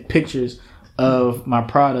and take pictures of my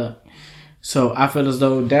product. So I feel as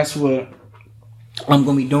though that's what I'm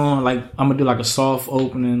going to be doing. Like, I'm going to do like a soft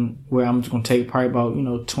opening where I'm just going to take probably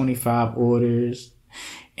about, 25 orders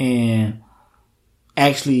and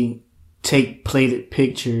actually take plated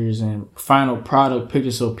pictures and final product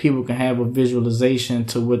pictures so people can have a visualization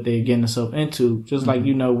to what they're getting themselves into. Just like,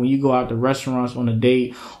 when you go out to restaurants on a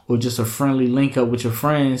date or just a friendly link up with your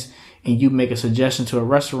friends and you make a suggestion to a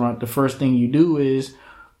restaurant, the first thing you do is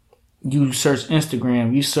you search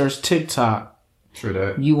Instagram, you search TikTok. True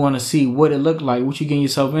that. You want to see what it looked like, what you getting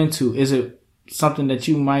yourself into. Is it something that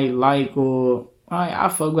you might like, or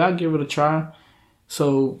I'll give it a try.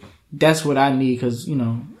 So that's what I need, because,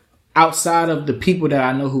 outside of the people that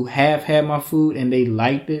I know who have had my food and they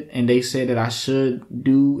liked it and they said that I should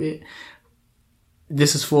do it,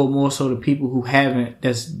 this is for more so the people who haven't,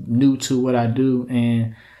 that's new to what I do,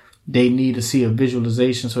 and they need to see a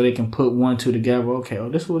visualization so they can put 1, 2 together. Okay,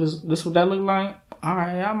 this what that look like? All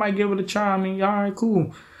right, I might give it a try. I mean, all right,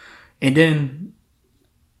 cool. And then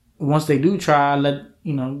once they do try, I let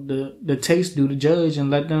the taste do the judge, and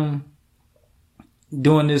let them,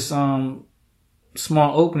 doing this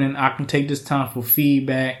small opening, I can take this time for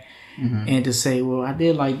feedback and to say, well, I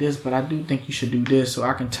did like this, but I do think you should do this. So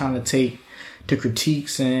I can kind of take the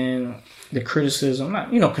critiques and the criticism,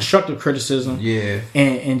 not, constructive criticism. Yeah.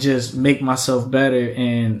 And just make myself better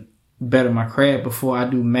and better my craft before I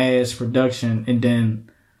do mass production. And then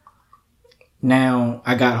now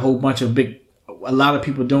I got a whole bunch of a lot of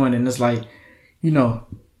people doing it, and it's like,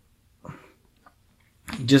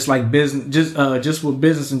 just like business, just with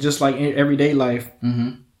business and just like everyday life,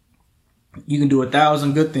 you can do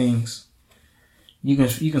 1,000 good things. You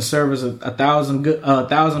can service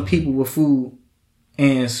 1,000 people with food,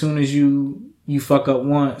 and as soon as you fuck up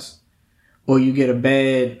once, or you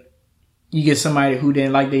get somebody who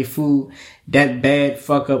didn't like their food, that bad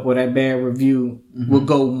fuck up or that bad review will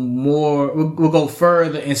go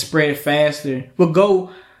further and spread faster.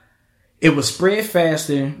 It will spread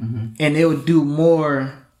faster, and it will do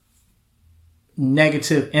more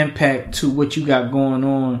negative impact to what you got going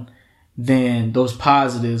on than those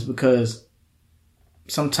positives, because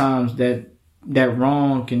sometimes that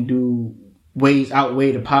wrong can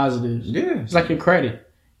outweigh the positives. Yeah. It's like your credit.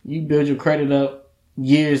 You build your credit up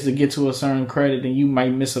years to get to a certain credit, and you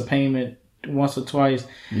might miss a payment once or twice.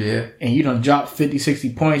 Yeah. And you done drop 50,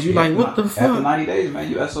 60 points. You like, what the fuck? After 90 days, man,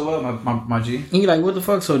 you SOL, my G. And you like, what the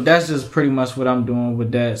fuck? So that's just pretty much what I'm doing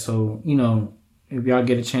with that. So, if y'all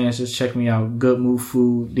get a chance, just check me out. Good Move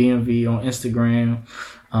Food DMV on Instagram.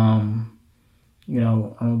 I'm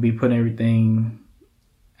going to be putting everything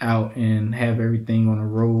out and have everything on a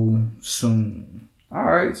roll soon. All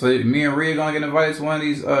right. So me and Rhea going to get invited to one of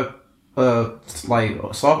these like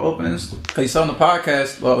soft openings, because you saw on the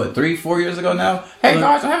podcast 3-4 years ago now. Hey,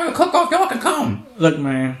 guys, I'm having a cook-off, y'all can come. Look,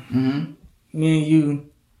 man, me and you,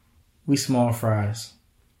 we small fries.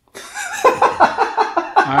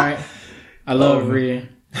 right. I love Rhea.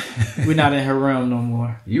 We're not in her realm no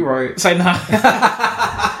more. You right. It's like, nah.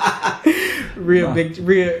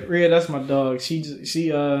 Rhea, that's my dog. She's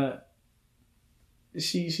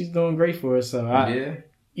doing great for herself.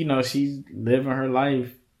 She's living her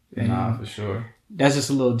life. Nah, for sure. That's just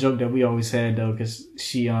a little joke that we always had though, because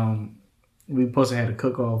we supposed to have a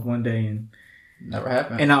cook off one day and never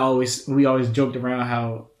happened. And we always joked around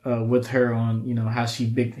how with her on how she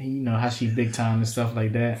big time and stuff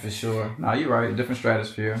like that. For sure. Nah, you're right. Different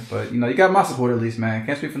stratosphere, but you got my support at least, man.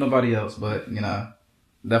 Can't speak for nobody else, but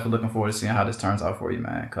definitely looking forward to seeing how this turns out for you,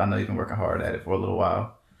 man. Because I know you've been working hard at it for a little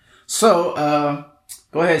while. So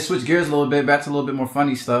go ahead, and switch gears a little bit, back to a little bit more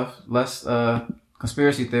funny stuff, less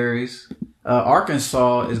conspiracy theories.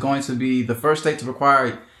 Arkansas is going to be the first state to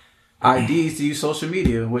require IDs to use social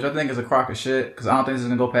media, which I think is a crock of shit because I don't think this is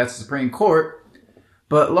going to go past the Supreme Court.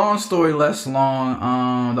 But long story less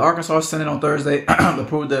long, the Arkansas Senate on Thursday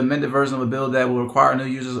approved the amended version of a bill that will require new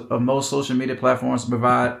users of most social media platforms to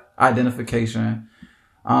provide identification.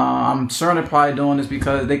 I'm sure they're probably doing this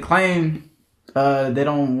because they claim they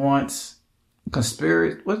don't want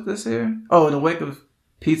conspiracy. What's this here? Oh, in the wake of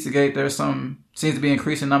Pizzagate, seems to be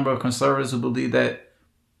increasing number of conservatives who believe that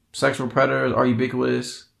sexual predators are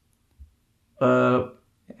ubiquitous and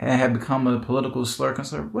have become a political slur.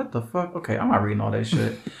 Conservative. What the fuck? Okay, I'm not reading all that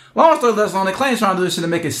shit. Long story long, they claim trying to do this shit to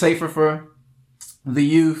make it safer for the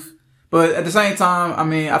youth. But at the same time, I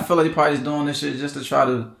mean, I feel like they're probably just doing this shit just to try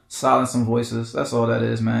to silence some voices. That's all that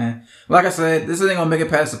is, man. Like I said, this ain't gonna make it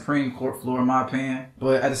past the Supreme Court floor, in my opinion.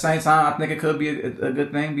 But at the same time, I think it could be a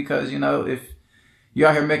good thing because, if you're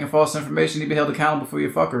out here making false information, you be held accountable for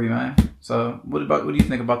your fuckery, man. So, what do you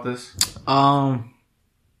think about this?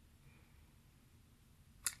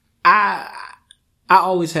 I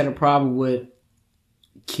always had a problem with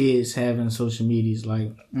kids having social medias.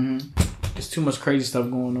 Like, there's too much crazy stuff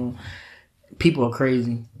going on. People are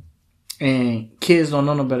crazy, and kids don't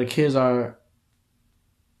know no better. Kids not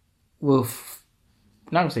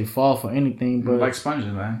gonna say fall for anything, but like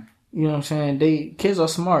sponges, man. You know what I'm saying? Kids are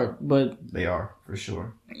smart, but they are for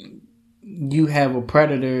sure. You have a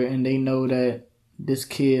predator, and they know that this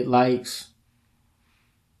kid likes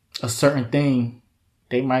a certain thing.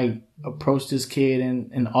 They might approach this kid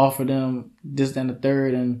and offer them this, that, and the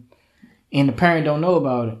third, and the parent don't know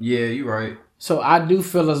about it. Yeah, you're right. So I do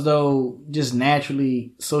feel as though just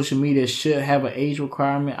naturally social media should have an age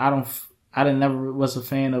requirement. I never was a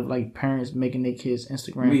fan of like parents making their kids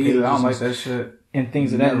Instagram pages. Me either. I don't like that shit. And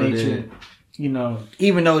things of that nature. Did.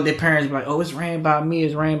 Even though their parents be like, oh, it's ran by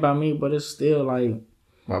me, but it's still like,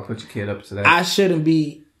 well, put your kid up to that. I shouldn't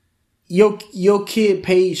be. Your kid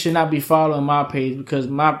page should not be following my page because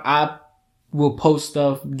I will post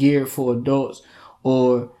stuff geared for adults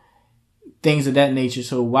or things of that nature.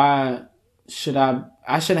 So why should I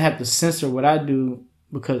shouldn't have to censor what I do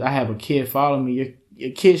because I have a kid following me.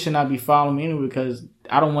 Your kid should not be following me anyway because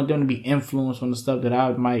I don't want them to be influenced on the stuff that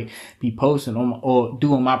I might be posting or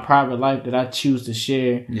do in my private life that I choose to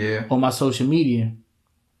share on my social media.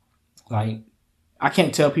 Like, I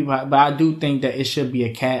can't tell people but I do think that it should be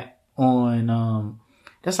a cap on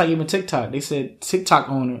that's like even TikTok. They said TikTok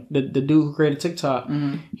owner, the dude who created TikTok,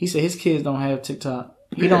 he said his kids don't have TikTok.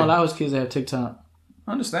 He don't allow his kids to have TikTok.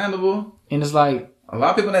 Understandable. And it's like a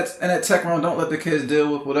lot of people in that tech realm don't let their kids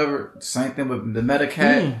deal with whatever. Same thing with the Meta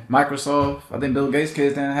cat, Microsoft. I think Bill Gates'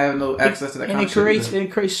 kids didn't have no access to that kind of shit. And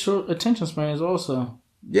it creates short attention spans also.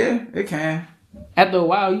 Yeah, it can. After a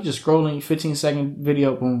while, you just scrolling 15-second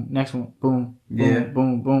video, boom, next one, boom, boom,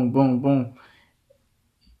 boom, boom, boom, boom.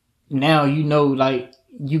 Now like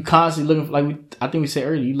you constantly looking for, like I think we said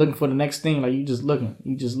earlier, you looking for the next thing. Like you just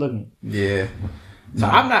looking. Yeah. So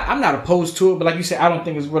I'm not opposed to it, but like you said, I don't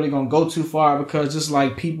think it's really gonna go too far because just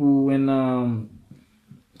like people in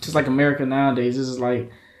just like America nowadays, this is like,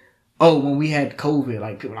 oh, when we had COVID,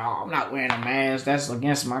 like people, I'm not wearing a mask. That's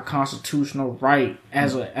against my constitutional right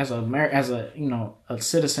as a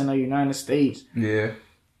citizen of the United States. Yeah.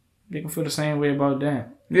 They can feel the same way about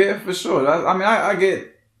that. Yeah, for sure. I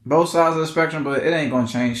get both sides of the spectrum, but it ain't gonna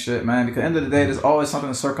change shit, man. Because at the end of the day, there's always something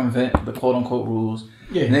to circumvent the quote unquote rules.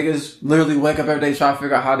 Yeah. Niggas literally wake up every day trying to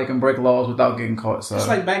figure out how they can break laws without getting caught. So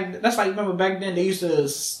remember back then they used to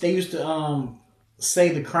say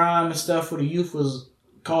the crime and stuff for the youth was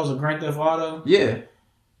cause of Grand Theft Auto. Yeah.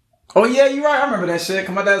 Oh yeah, you're right. I remember that shit.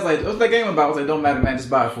 Cause my dad's like, what's that game about? I was like, don't matter, man, just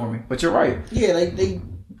buy it for me. But you're right. Yeah, like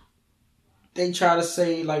they try to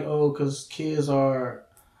say like, oh, cause kids have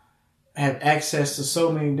access to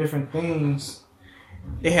so many different things.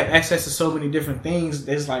 They have access to so many different things.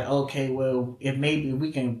 It's like, okay, well, if maybe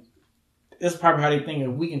we can, that's probably how they think. If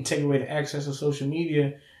we can take away the access to social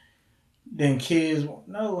media, then kids.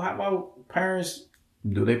 No, how about parents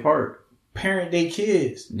do their part? Parent their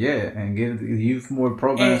kids. Yeah, and give the youth more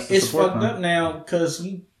programs. And it's fucked up now because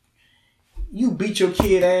you beat your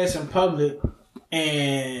kid ass in public,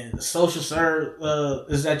 and social serve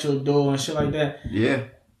is at your door and shit like that. Yeah,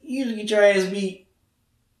 You get your ass beat.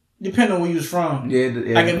 Depending on where you was from. Yeah.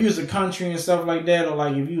 Like if you was a country and stuff like that, or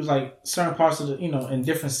like if you was like certain parts of the, in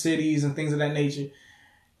different cities and things of that nature.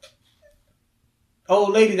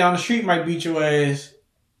 Old lady down the street might beat your ass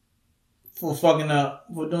for fucking up,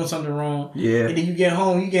 for doing something wrong. Yeah. And then you get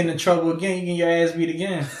home, you get in trouble again, you get your ass beat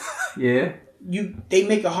again. Yeah. They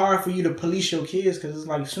make it hard for you to police your kids because it's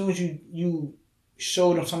like as soon as you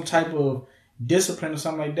show them some type of discipline or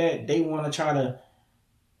something like that, they want to try to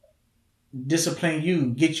discipline you,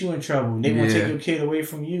 get you in trouble. They want to take your kid away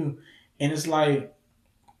from you. And it's like,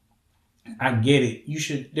 I get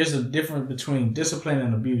it. There's a difference between discipline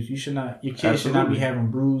and abuse. Your kid should not be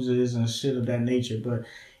having bruises and shit of that nature. But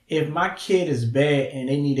if my kid is bad and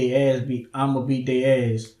they need their ass beat, I'm going to beat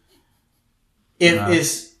their ass. If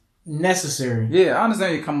it's necessary. Yeah, I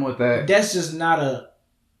understand you coming with that. That's just not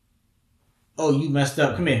oh, you messed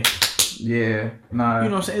up. Come here. Yeah. Nah. You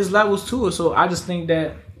know what I'm saying? There's levels to it. So I just think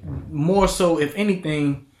that more so, if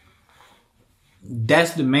anything,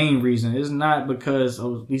 that's the main reason. It's not because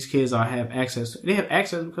these kids have access. They have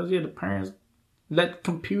access because the parents let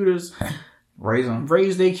computers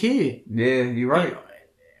raise their kid. Yeah, you're right. And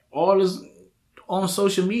all this on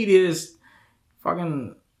social media is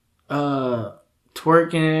fucking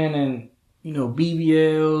twerking and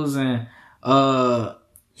BBLs and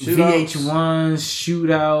VH1s,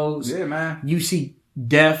 shootouts. Yeah, man. You see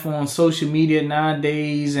death on social media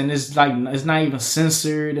nowadays, and it's like it's not even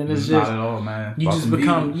censored, and it's just not at all, man. You just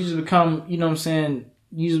become, you know what I'm saying?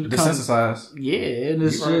 You just become desensitized. Yeah, and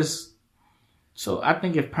it's just so. I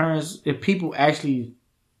think if people actually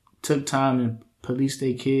took time and police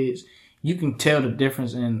their kids, you can tell the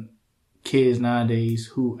difference in kids nowadays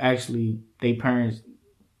who actually their parents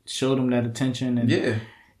show them that attention,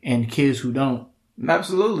 and kids who don't.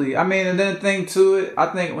 Absolutely. I mean, and then the thing to it, I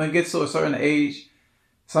think when it gets to a certain age,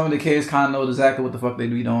 some of the kids kind of know exactly what the fuck they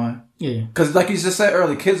be doing. Yeah. Because like you just said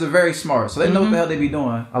earlier, kids are very smart. So they know what the hell they be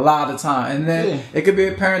doing a lot of the time. And then it could be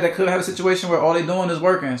a parent that could have a situation where all they doing is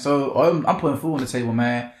working. So I'm putting food on the table,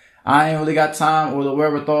 man. I ain't really got time or the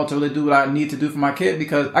wherewithal to really do what I need to do for my kid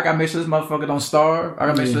because I got to make sure this motherfucker don't starve. I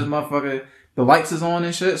got to make sure this motherfucker, the lights is on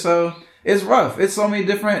and shit. So it's rough. It's so many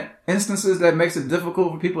different instances that makes it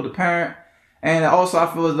difficult for people to parent. And also I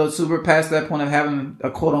feel as though too, we're past that point of having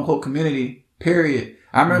a quote unquote community, period.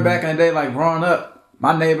 I remember back in the day, like growing up,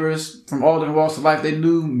 my neighbors from all different walks of life, they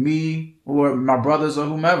knew me or my brothers or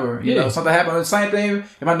whomever. You know, something happened. The same thing.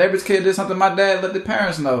 If my neighbor's kid did something, my dad let the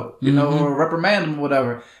parents know, you know, or reprimand them or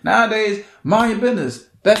whatever. Nowadays, mind your business.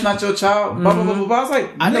 That's not your child. Blah, blah, blah, blah, blah. I was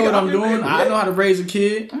like, I know what I'm doing. Neighbor, I know how to raise a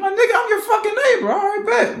kid. I'm like, nigga, I'm your fucking neighbor. All right,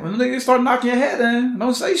 bet. When the niggas start knocking your head in,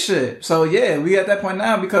 don't say shit. So yeah, we at that point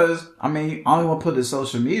now because, I mean, I don't want to put it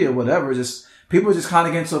social media or whatever. Just, people just kind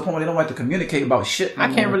of getting to a point where they don't like to communicate about shit.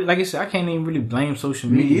 I can't really, like I said, I can't even really blame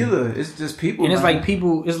social media. Me either. It's just people. And it's like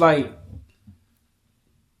people, it's like,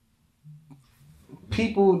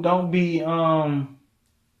 people don't be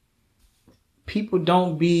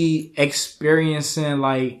experiencing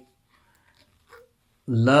like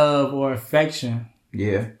love or affection.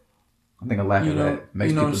 Yeah. I think a lack of that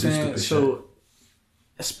makes people do stupid shit. So,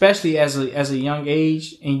 especially as a young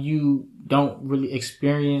age and you don't really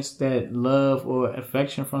experience that love or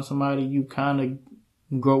affection from somebody, you kind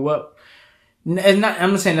of grow up. I'm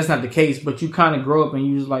not saying that's not the case, but you kind of grow up and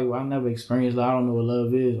you just like, well, I never experienced love. I don't know what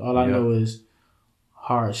love is. All I know is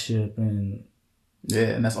hardship and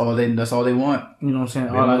and that's all they want. You know what I'm saying?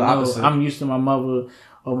 All I know, I'm used to my mother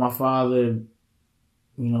or my father, you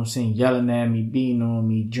know what I'm saying, yelling at me, beating on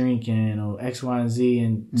me, drinking, or X, Y, and Z,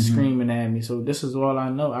 and screaming at me. So this is all I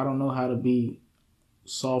know. I don't know how to be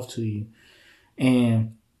soft to you.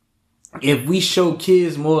 And if we show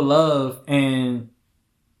kids more love, and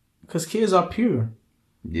because kids are pure.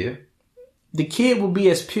 Yeah. The kid will be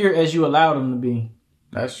as pure as you allow them to be.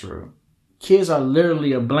 That's true. Kids are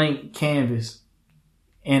literally a blank canvas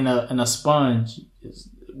and a sponge.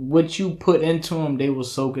 What you put into them, they will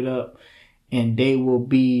soak it up, and they will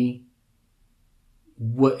be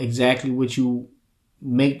what you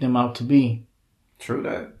make them out to be. True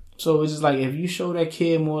that. So it's just like if you show that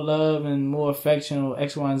kid more love and more affection or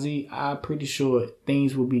X, Y, and Z, I'm pretty sure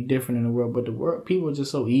things will be different in the world. But the world, people are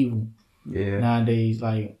just so evil nowadays.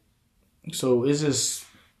 Like, so it's just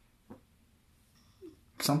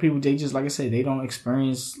some people, they just, like I said, they don't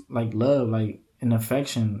experience like love, like an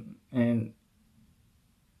affection. And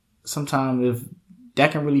sometimes if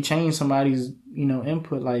that can really change somebody's,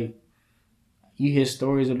 input. Like, you hear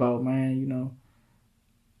stories about, man,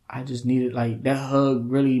 I just needed, like, that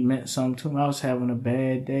hug really meant something to me. I was having a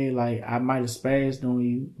bad day. Like, I might have spazzed on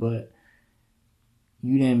you, but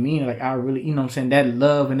you didn't mean it. Like, I really, you know what I'm saying? That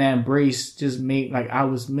love and that embrace just made, like, I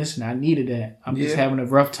was missing. I needed that. I'm just having a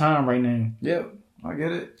rough time right now. Yep, I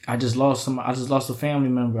get it. I just lost a family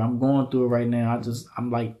member. I'm going through it right now.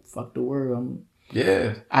 I'm like, fuck the world.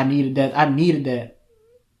 I needed that.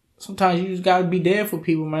 Sometimes you just gotta be there for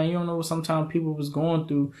people, man. You don't know what sometimes people was going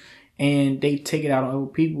through, and they take it out on other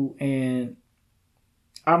people. And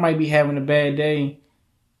I might be having a bad day,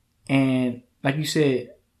 and like you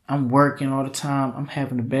said, I'm working all the time. I'm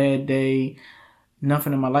having a bad day.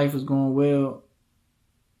 Nothing in my life is going well.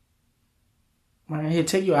 Man, here,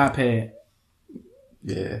 take your iPad.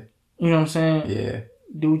 Yeah. You know what I'm saying? Yeah.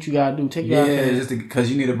 Do what you gotta do. Take your iPad. Yeah, just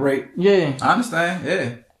because you need a break. Yeah. I understand.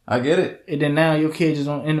 Yeah. I get it. And then now your kids is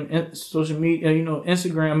on social media,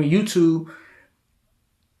 Instagram, YouTube,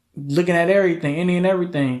 looking at everything, any and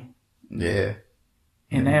everything. Yeah.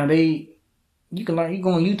 And now you go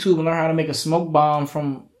on YouTube and learn how to make a smoke bomb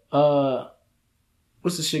from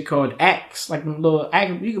what's the shit called? Axe. Like the little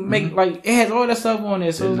axe. You can make like it has all that stuff on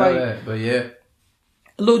it. So it's like that, but yeah.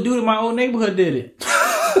 A little dude in my old neighborhood did it.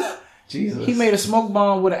 Jesus. He made a smoke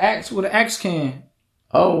bomb with an axe can.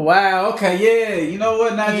 Oh wow, okay, yeah. You know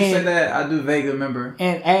what? Now you say that, I do vaguely remember.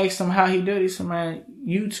 And asked him how he did it. He said, man,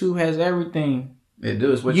 YouTube has everything. It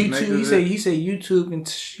does what you make of it. He said YouTube,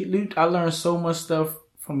 and I learned so much stuff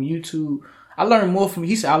from YouTube. I learned more from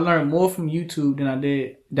YouTube than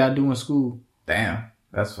I do in school. Damn,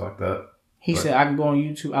 that's fucked up. He said I can go on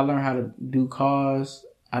YouTube. I learned how to do cars.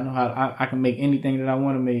 I know how I can make anything that I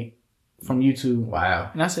want to make from YouTube. Wow.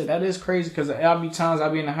 And I said that is crazy because there'll be times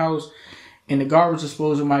I'll be in the house and the garbage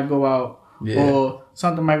disposal might go out, or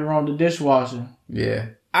something might be wrong with the dishwasher. Yeah.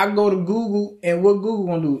 I go to Google, and what Google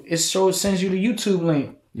gonna do? It sends you the YouTube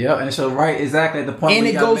link. Yeah, and so right exactly at the point and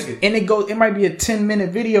where it goes, and it goes. It might be a 10-minute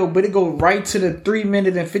video, but it goes right to the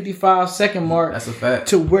 3-minute and 55-second mark. That's a fact.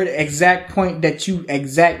 To where the exact point that you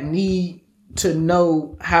need to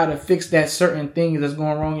know how to fix that certain thing that's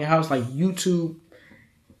going wrong in your house. Like YouTube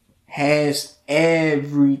has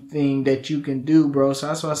everything that you can do, bro. So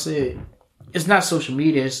that's why I said. It's not social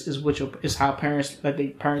media. It's how parents let they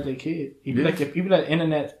parent their kid. If you let the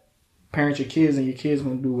internet parent your kids, and your kids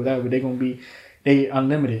gonna do whatever, they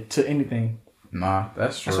unlimited to anything. Nah,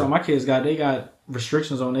 that's true. That's what my kids got. They got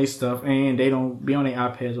restrictions on their stuff, and they don't be on their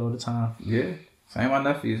iPads all the time. Yeah, same with my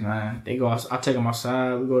nephews, man. They go. I take them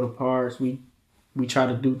outside. We go to parks. We try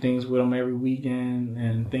to do things with them every weekend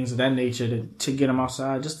and things of that nature to get them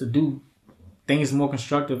outside, just to do things more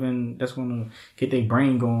constructive, and that's gonna get their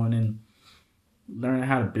brain going and learning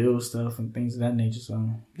how to build stuff and things of that nature. So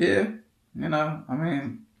yeah, I mean,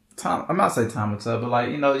 I'm not saying time will tell, but like,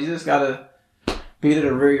 you just gotta be there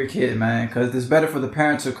to rear your kid, man, because it's better for the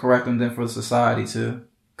parents to correct them than for the society to.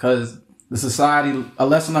 Because a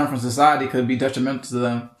lesson learned from society could be detrimental to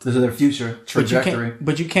them, to their future trajectory.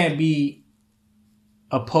 But you can't be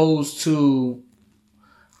opposed to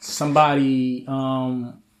somebody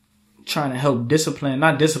trying to help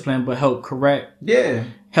not discipline, but help correct. Yeah.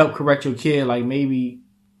 Help correct your kid. Like, maybe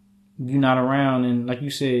you're not around, and like you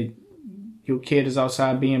said, your kid is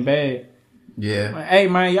outside being bad. Yeah. Like, hey,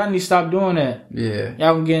 man, y'all need to stop doing that. Yeah.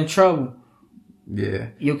 Y'all gonna get in trouble.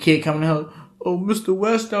 Yeah. Your kid coming to help. Oh, Mr.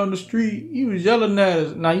 West down the street, he was yelling at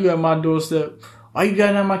us. Now you at my doorstep. Oh, you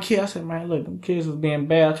got at my kid? I said, man, look, them kids was being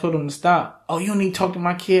bad. I told them to stop. Oh, you don't need to talk to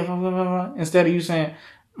my kid. Blah, blah, blah, blah. Instead of you saying,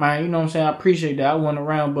 man, you know what I'm saying? I appreciate that. I wasn't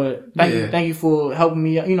around, but thank you for helping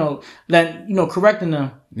me, correcting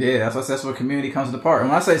them. Yeah, that's where community comes into part. And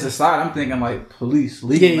when I say society, I'm thinking like police,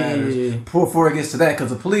 legal matters. Before it gets to that, because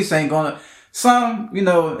the police ain't gonna. It's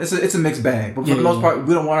a mixed bag. But for the most part,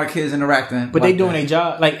 we don't want our kids interacting. But they doing their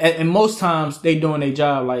job. Like, and most times they doing their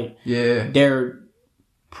job. Like, they're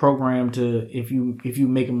programmed to, if you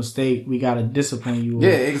make a mistake, we gotta discipline you.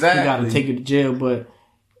 Yeah, exactly. We gotta take you to jail, but.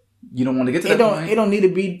 You don't want to get to that point. It don't need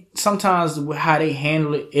to be, sometimes how they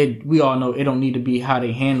handle it, we all know it don't need to be how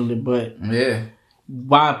they handle it, but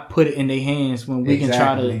why put it in their hands when we can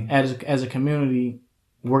try to, as a community,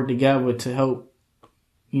 work together to help,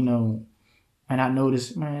 And I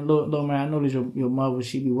notice, man, little man, I notice your mother,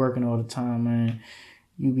 she be working all the time, man.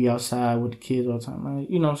 You be outside with the kids all the time, man.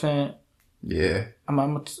 You know what I'm saying? Yeah. I'm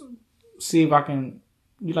going to see if I can,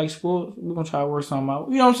 you like sports? We're going to try to work something out.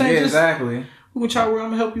 You know what I'm saying? Yeah, exactly. We're going to try to work. I'm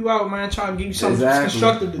going to help you out, man. Try to give you something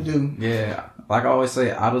constructive to do. Yeah. Like I always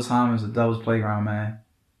say, idle time is the devil's playground, man.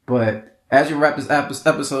 But as you wrap this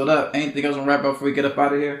episode up, anything else to wrap up before we get up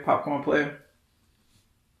out of here? Popcorn player?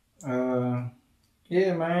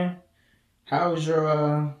 Yeah, man. How's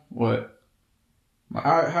your What?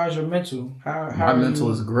 how's your mental? My mental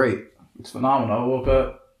is great. It's phenomenal. I woke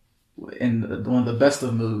up in one of the best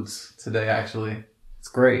of moods today, actually. It's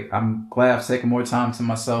great. I'm glad I've taken more time to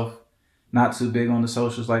myself. Not too big on the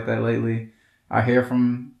socials like that lately. I hear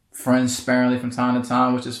from friends sparingly from time to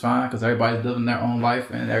time, which is fine because everybody's living their own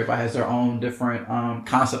life and everybody has their own different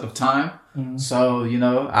concept of time. Mm-hmm. So,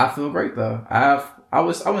 I feel great though. I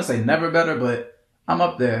wouldn't say never better, but I'm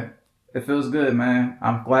up there. It feels good, man.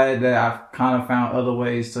 I'm glad that I've kind of found other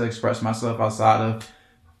ways to express myself outside of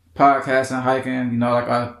podcasting, hiking. Like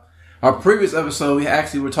our previous episode, we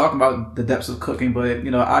actually were talking about the depths of cooking, but,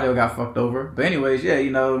 audio got fucked over. But anyways, yeah,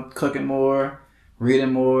 cooking more,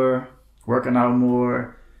 reading more, working out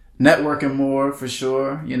more, networking more for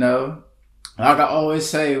sure, Like I always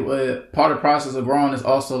say, part of the process of growing is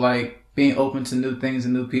also like being open to new things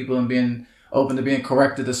and new people and being open to being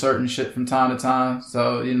corrected to certain shit from time to time.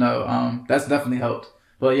 So, that's definitely helped.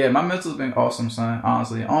 But yeah, my mental's been awesome, son,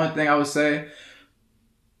 honestly. The only thing I would say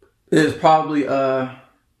is probably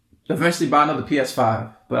eventually buy another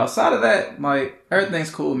PS5. But outside of that, like,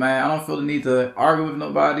 everything's cool, man. I don't feel the need to argue with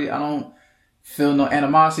nobody. I don't feel no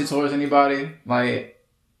animosity towards anybody. Like,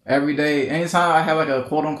 every day, anytime I have like a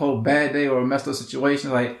quote unquote bad day or a messed up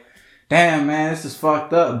situation, like, damn, man, this is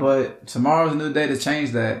fucked up. But tomorrow's a new day to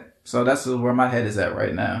change that. So that's where my head is at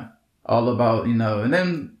right now. All about, and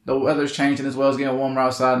then the weather's changing as well. It's getting warmer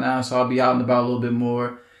outside now. So I'll be out and about a little bit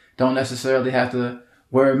more. Don't necessarily have to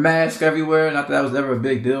wear a mask everywhere. Not that that was ever a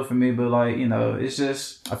big deal for me, but like, it's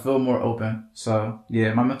just, I feel more open. So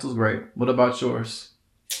yeah, my mental's great. What about yours?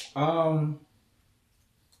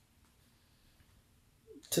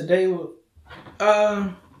 Today,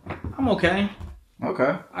 I'm okay.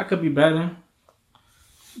 Okay. I could be better.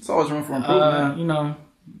 It's always room for improvement.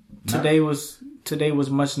 Today was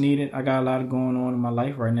much needed. I got a lot going on in my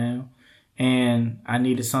life right now, and I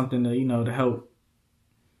needed something to, to help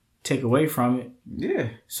take away from it. Yeah.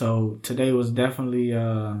 So today was definitely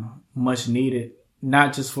much needed,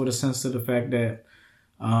 not just for the sense of the fact that,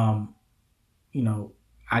 I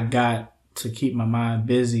got to keep my mind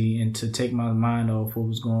busy and to take my mind off what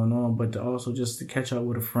was going on, but to also just to catch up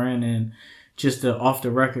with a friend and just to off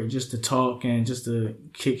the record, just to talk and just to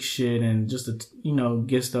kick shit and just to,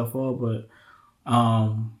 get stuff off. But,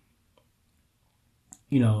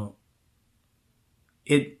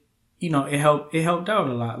 it helped out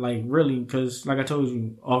a lot, like really, because like I told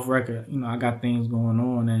you off record, I got things going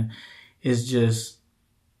on and it's just,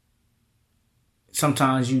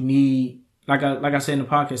 sometimes you need, like I said in the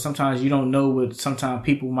podcast, sometimes you don't know what sometimes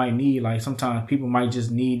people might need. Like sometimes people might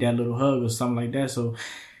just need that little hug or something like that. So,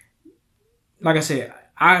 like I said,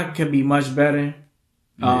 I can be much better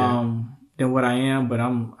than what I am, but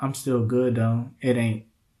I'm still good though. It ain't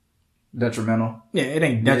detrimental. Yeah, it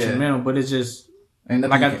ain't detrimental, but it's just ain't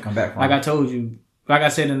nothing you can come back from. Like I told you, like I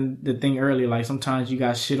said in the thing earlier, like sometimes you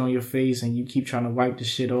got shit on your face and you keep trying to wipe the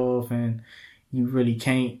shit off and you really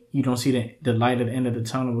can't, you don't see the light at the end of the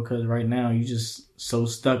tunnel because right now you just so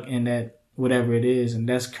stuck in that whatever it is. And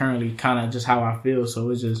that's currently kind of just how I feel.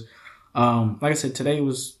 So it's just, like I said, today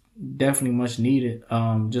was definitely much needed.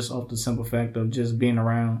 Just off the simple fact of just being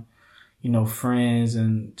around, friends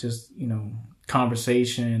and just,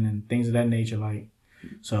 conversation and things of that nature. Like,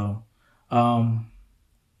 so,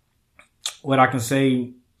 what I can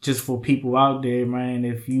say just for people out there, man,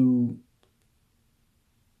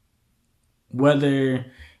 whether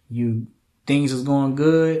things is going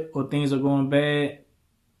good or things are going bad,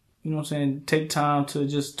 you know what I'm saying? Take time to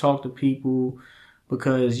just talk to people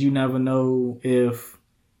because you never know if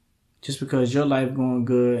just because your life going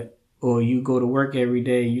good or you go to work every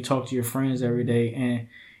day, you talk to your friends every day and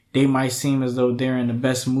they might seem as though they're in the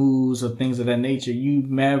best moods or things of that nature. You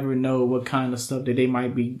never know what kind of stuff that they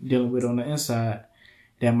might be dealing with on the inside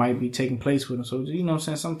that might be taking place with them. So, you know what I'm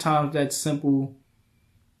saying? Sometimes that simple,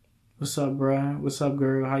 what's up, bruh? What's up,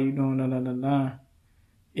 girl? How you doing?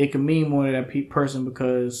 It can mean more to that person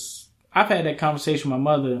because I've had that conversation with my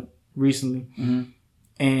mother recently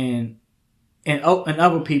and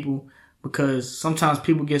other people because sometimes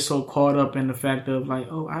people get so caught up in the fact of like,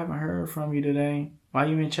 oh, I haven't heard from you today. Why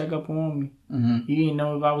you didn't check up on me? You didn't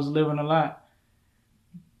know if I was living a lot.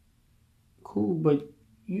 Cool, but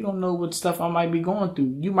you don't know what stuff I might be going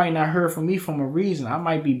through. You might not hear from me from a reason. I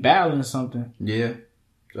might be battling something. Yeah.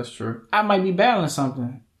 That's true. I might be battling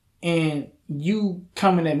something. And you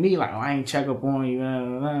coming at me like, oh, I ain't check up on you. Blah,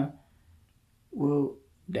 blah, blah. Well,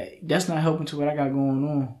 that's not helping to what I got going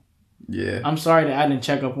on. Yeah. I'm sorry that I didn't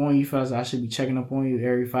check up on you. Fellas, I should be checking up on you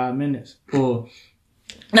every 5 minutes. Or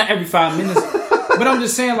not every 5 minutes. But I'm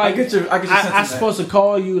just saying, like, I get your I'm supposed to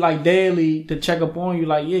call you like daily to check up on you.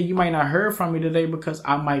 Like, yeah, you might not heard from me today because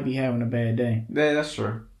I might be having a bad day. Yeah, that's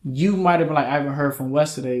true. You might have been like, I haven't heard from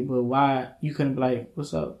Wes today, but why? You couldn't be like,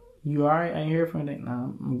 what's up? You all right? I ain't hear from you. Nah,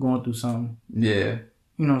 I'm going through something. Yeah.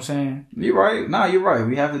 You know what I'm saying? You're right. Nah, you're right.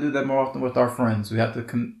 We have to do that more often with our friends. We have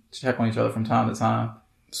to check on each other from time to time.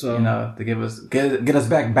 So, you know, to get us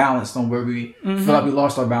back balanced on where we feel like we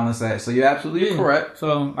lost our balance at. So you're absolutely correct.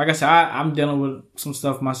 So, like I said, I'm dealing with some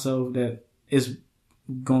stuff myself that is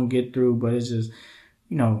gonna get through, but it's just,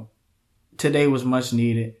 you know, today was much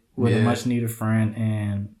needed with a much needed friend,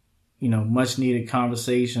 and you know, much needed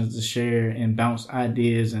conversations to share and bounce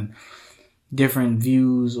ideas and different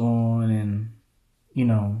views on, and you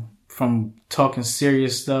know, from talking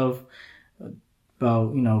serious stuff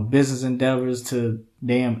about, you know, business endeavors to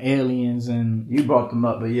damn aliens, and you brought them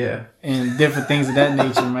up, but yeah, and different things of that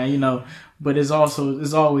nature, man. You know, but it's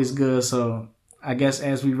always good. So I guess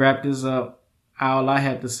as we wrap this up, all I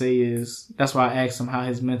have to say is that's why I asked him how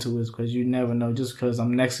his mental is, because you never know. Just because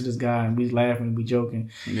I'm next to this guy and we laughing and we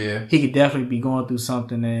joking, he could definitely be going through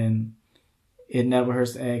something, and it never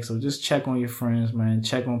hurts to ask. So just check on your friends, man.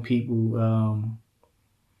 Check on people,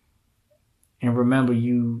 and remember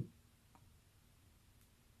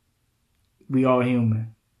we all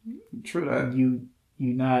human. True that.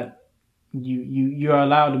 You are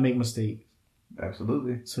allowed to make mistakes.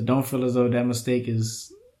 Absolutely. So don't feel as though that mistake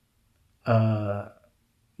is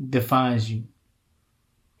defines you.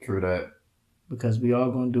 True that. Because we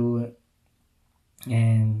all gonna do it.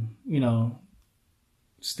 And, you know,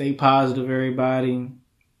 stay positive, everybody.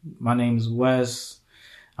 My name is Wes.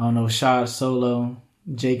 I don't know, Shad Solo.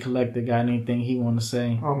 Jay Collector got anything he want to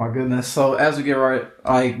say? Oh my goodness! So as we get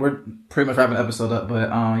we're pretty much wrapping the episode up, but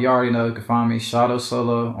you already know you can find me Shado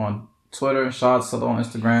Solo on Twitter, Shad Solo on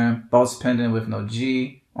Instagram, Thoughts Pending with no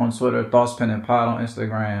G on Twitter, Thoughts Pending Pod on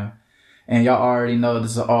Instagram, and y'all already know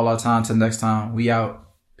this is all our time. Till next time, we out.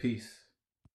 Peace.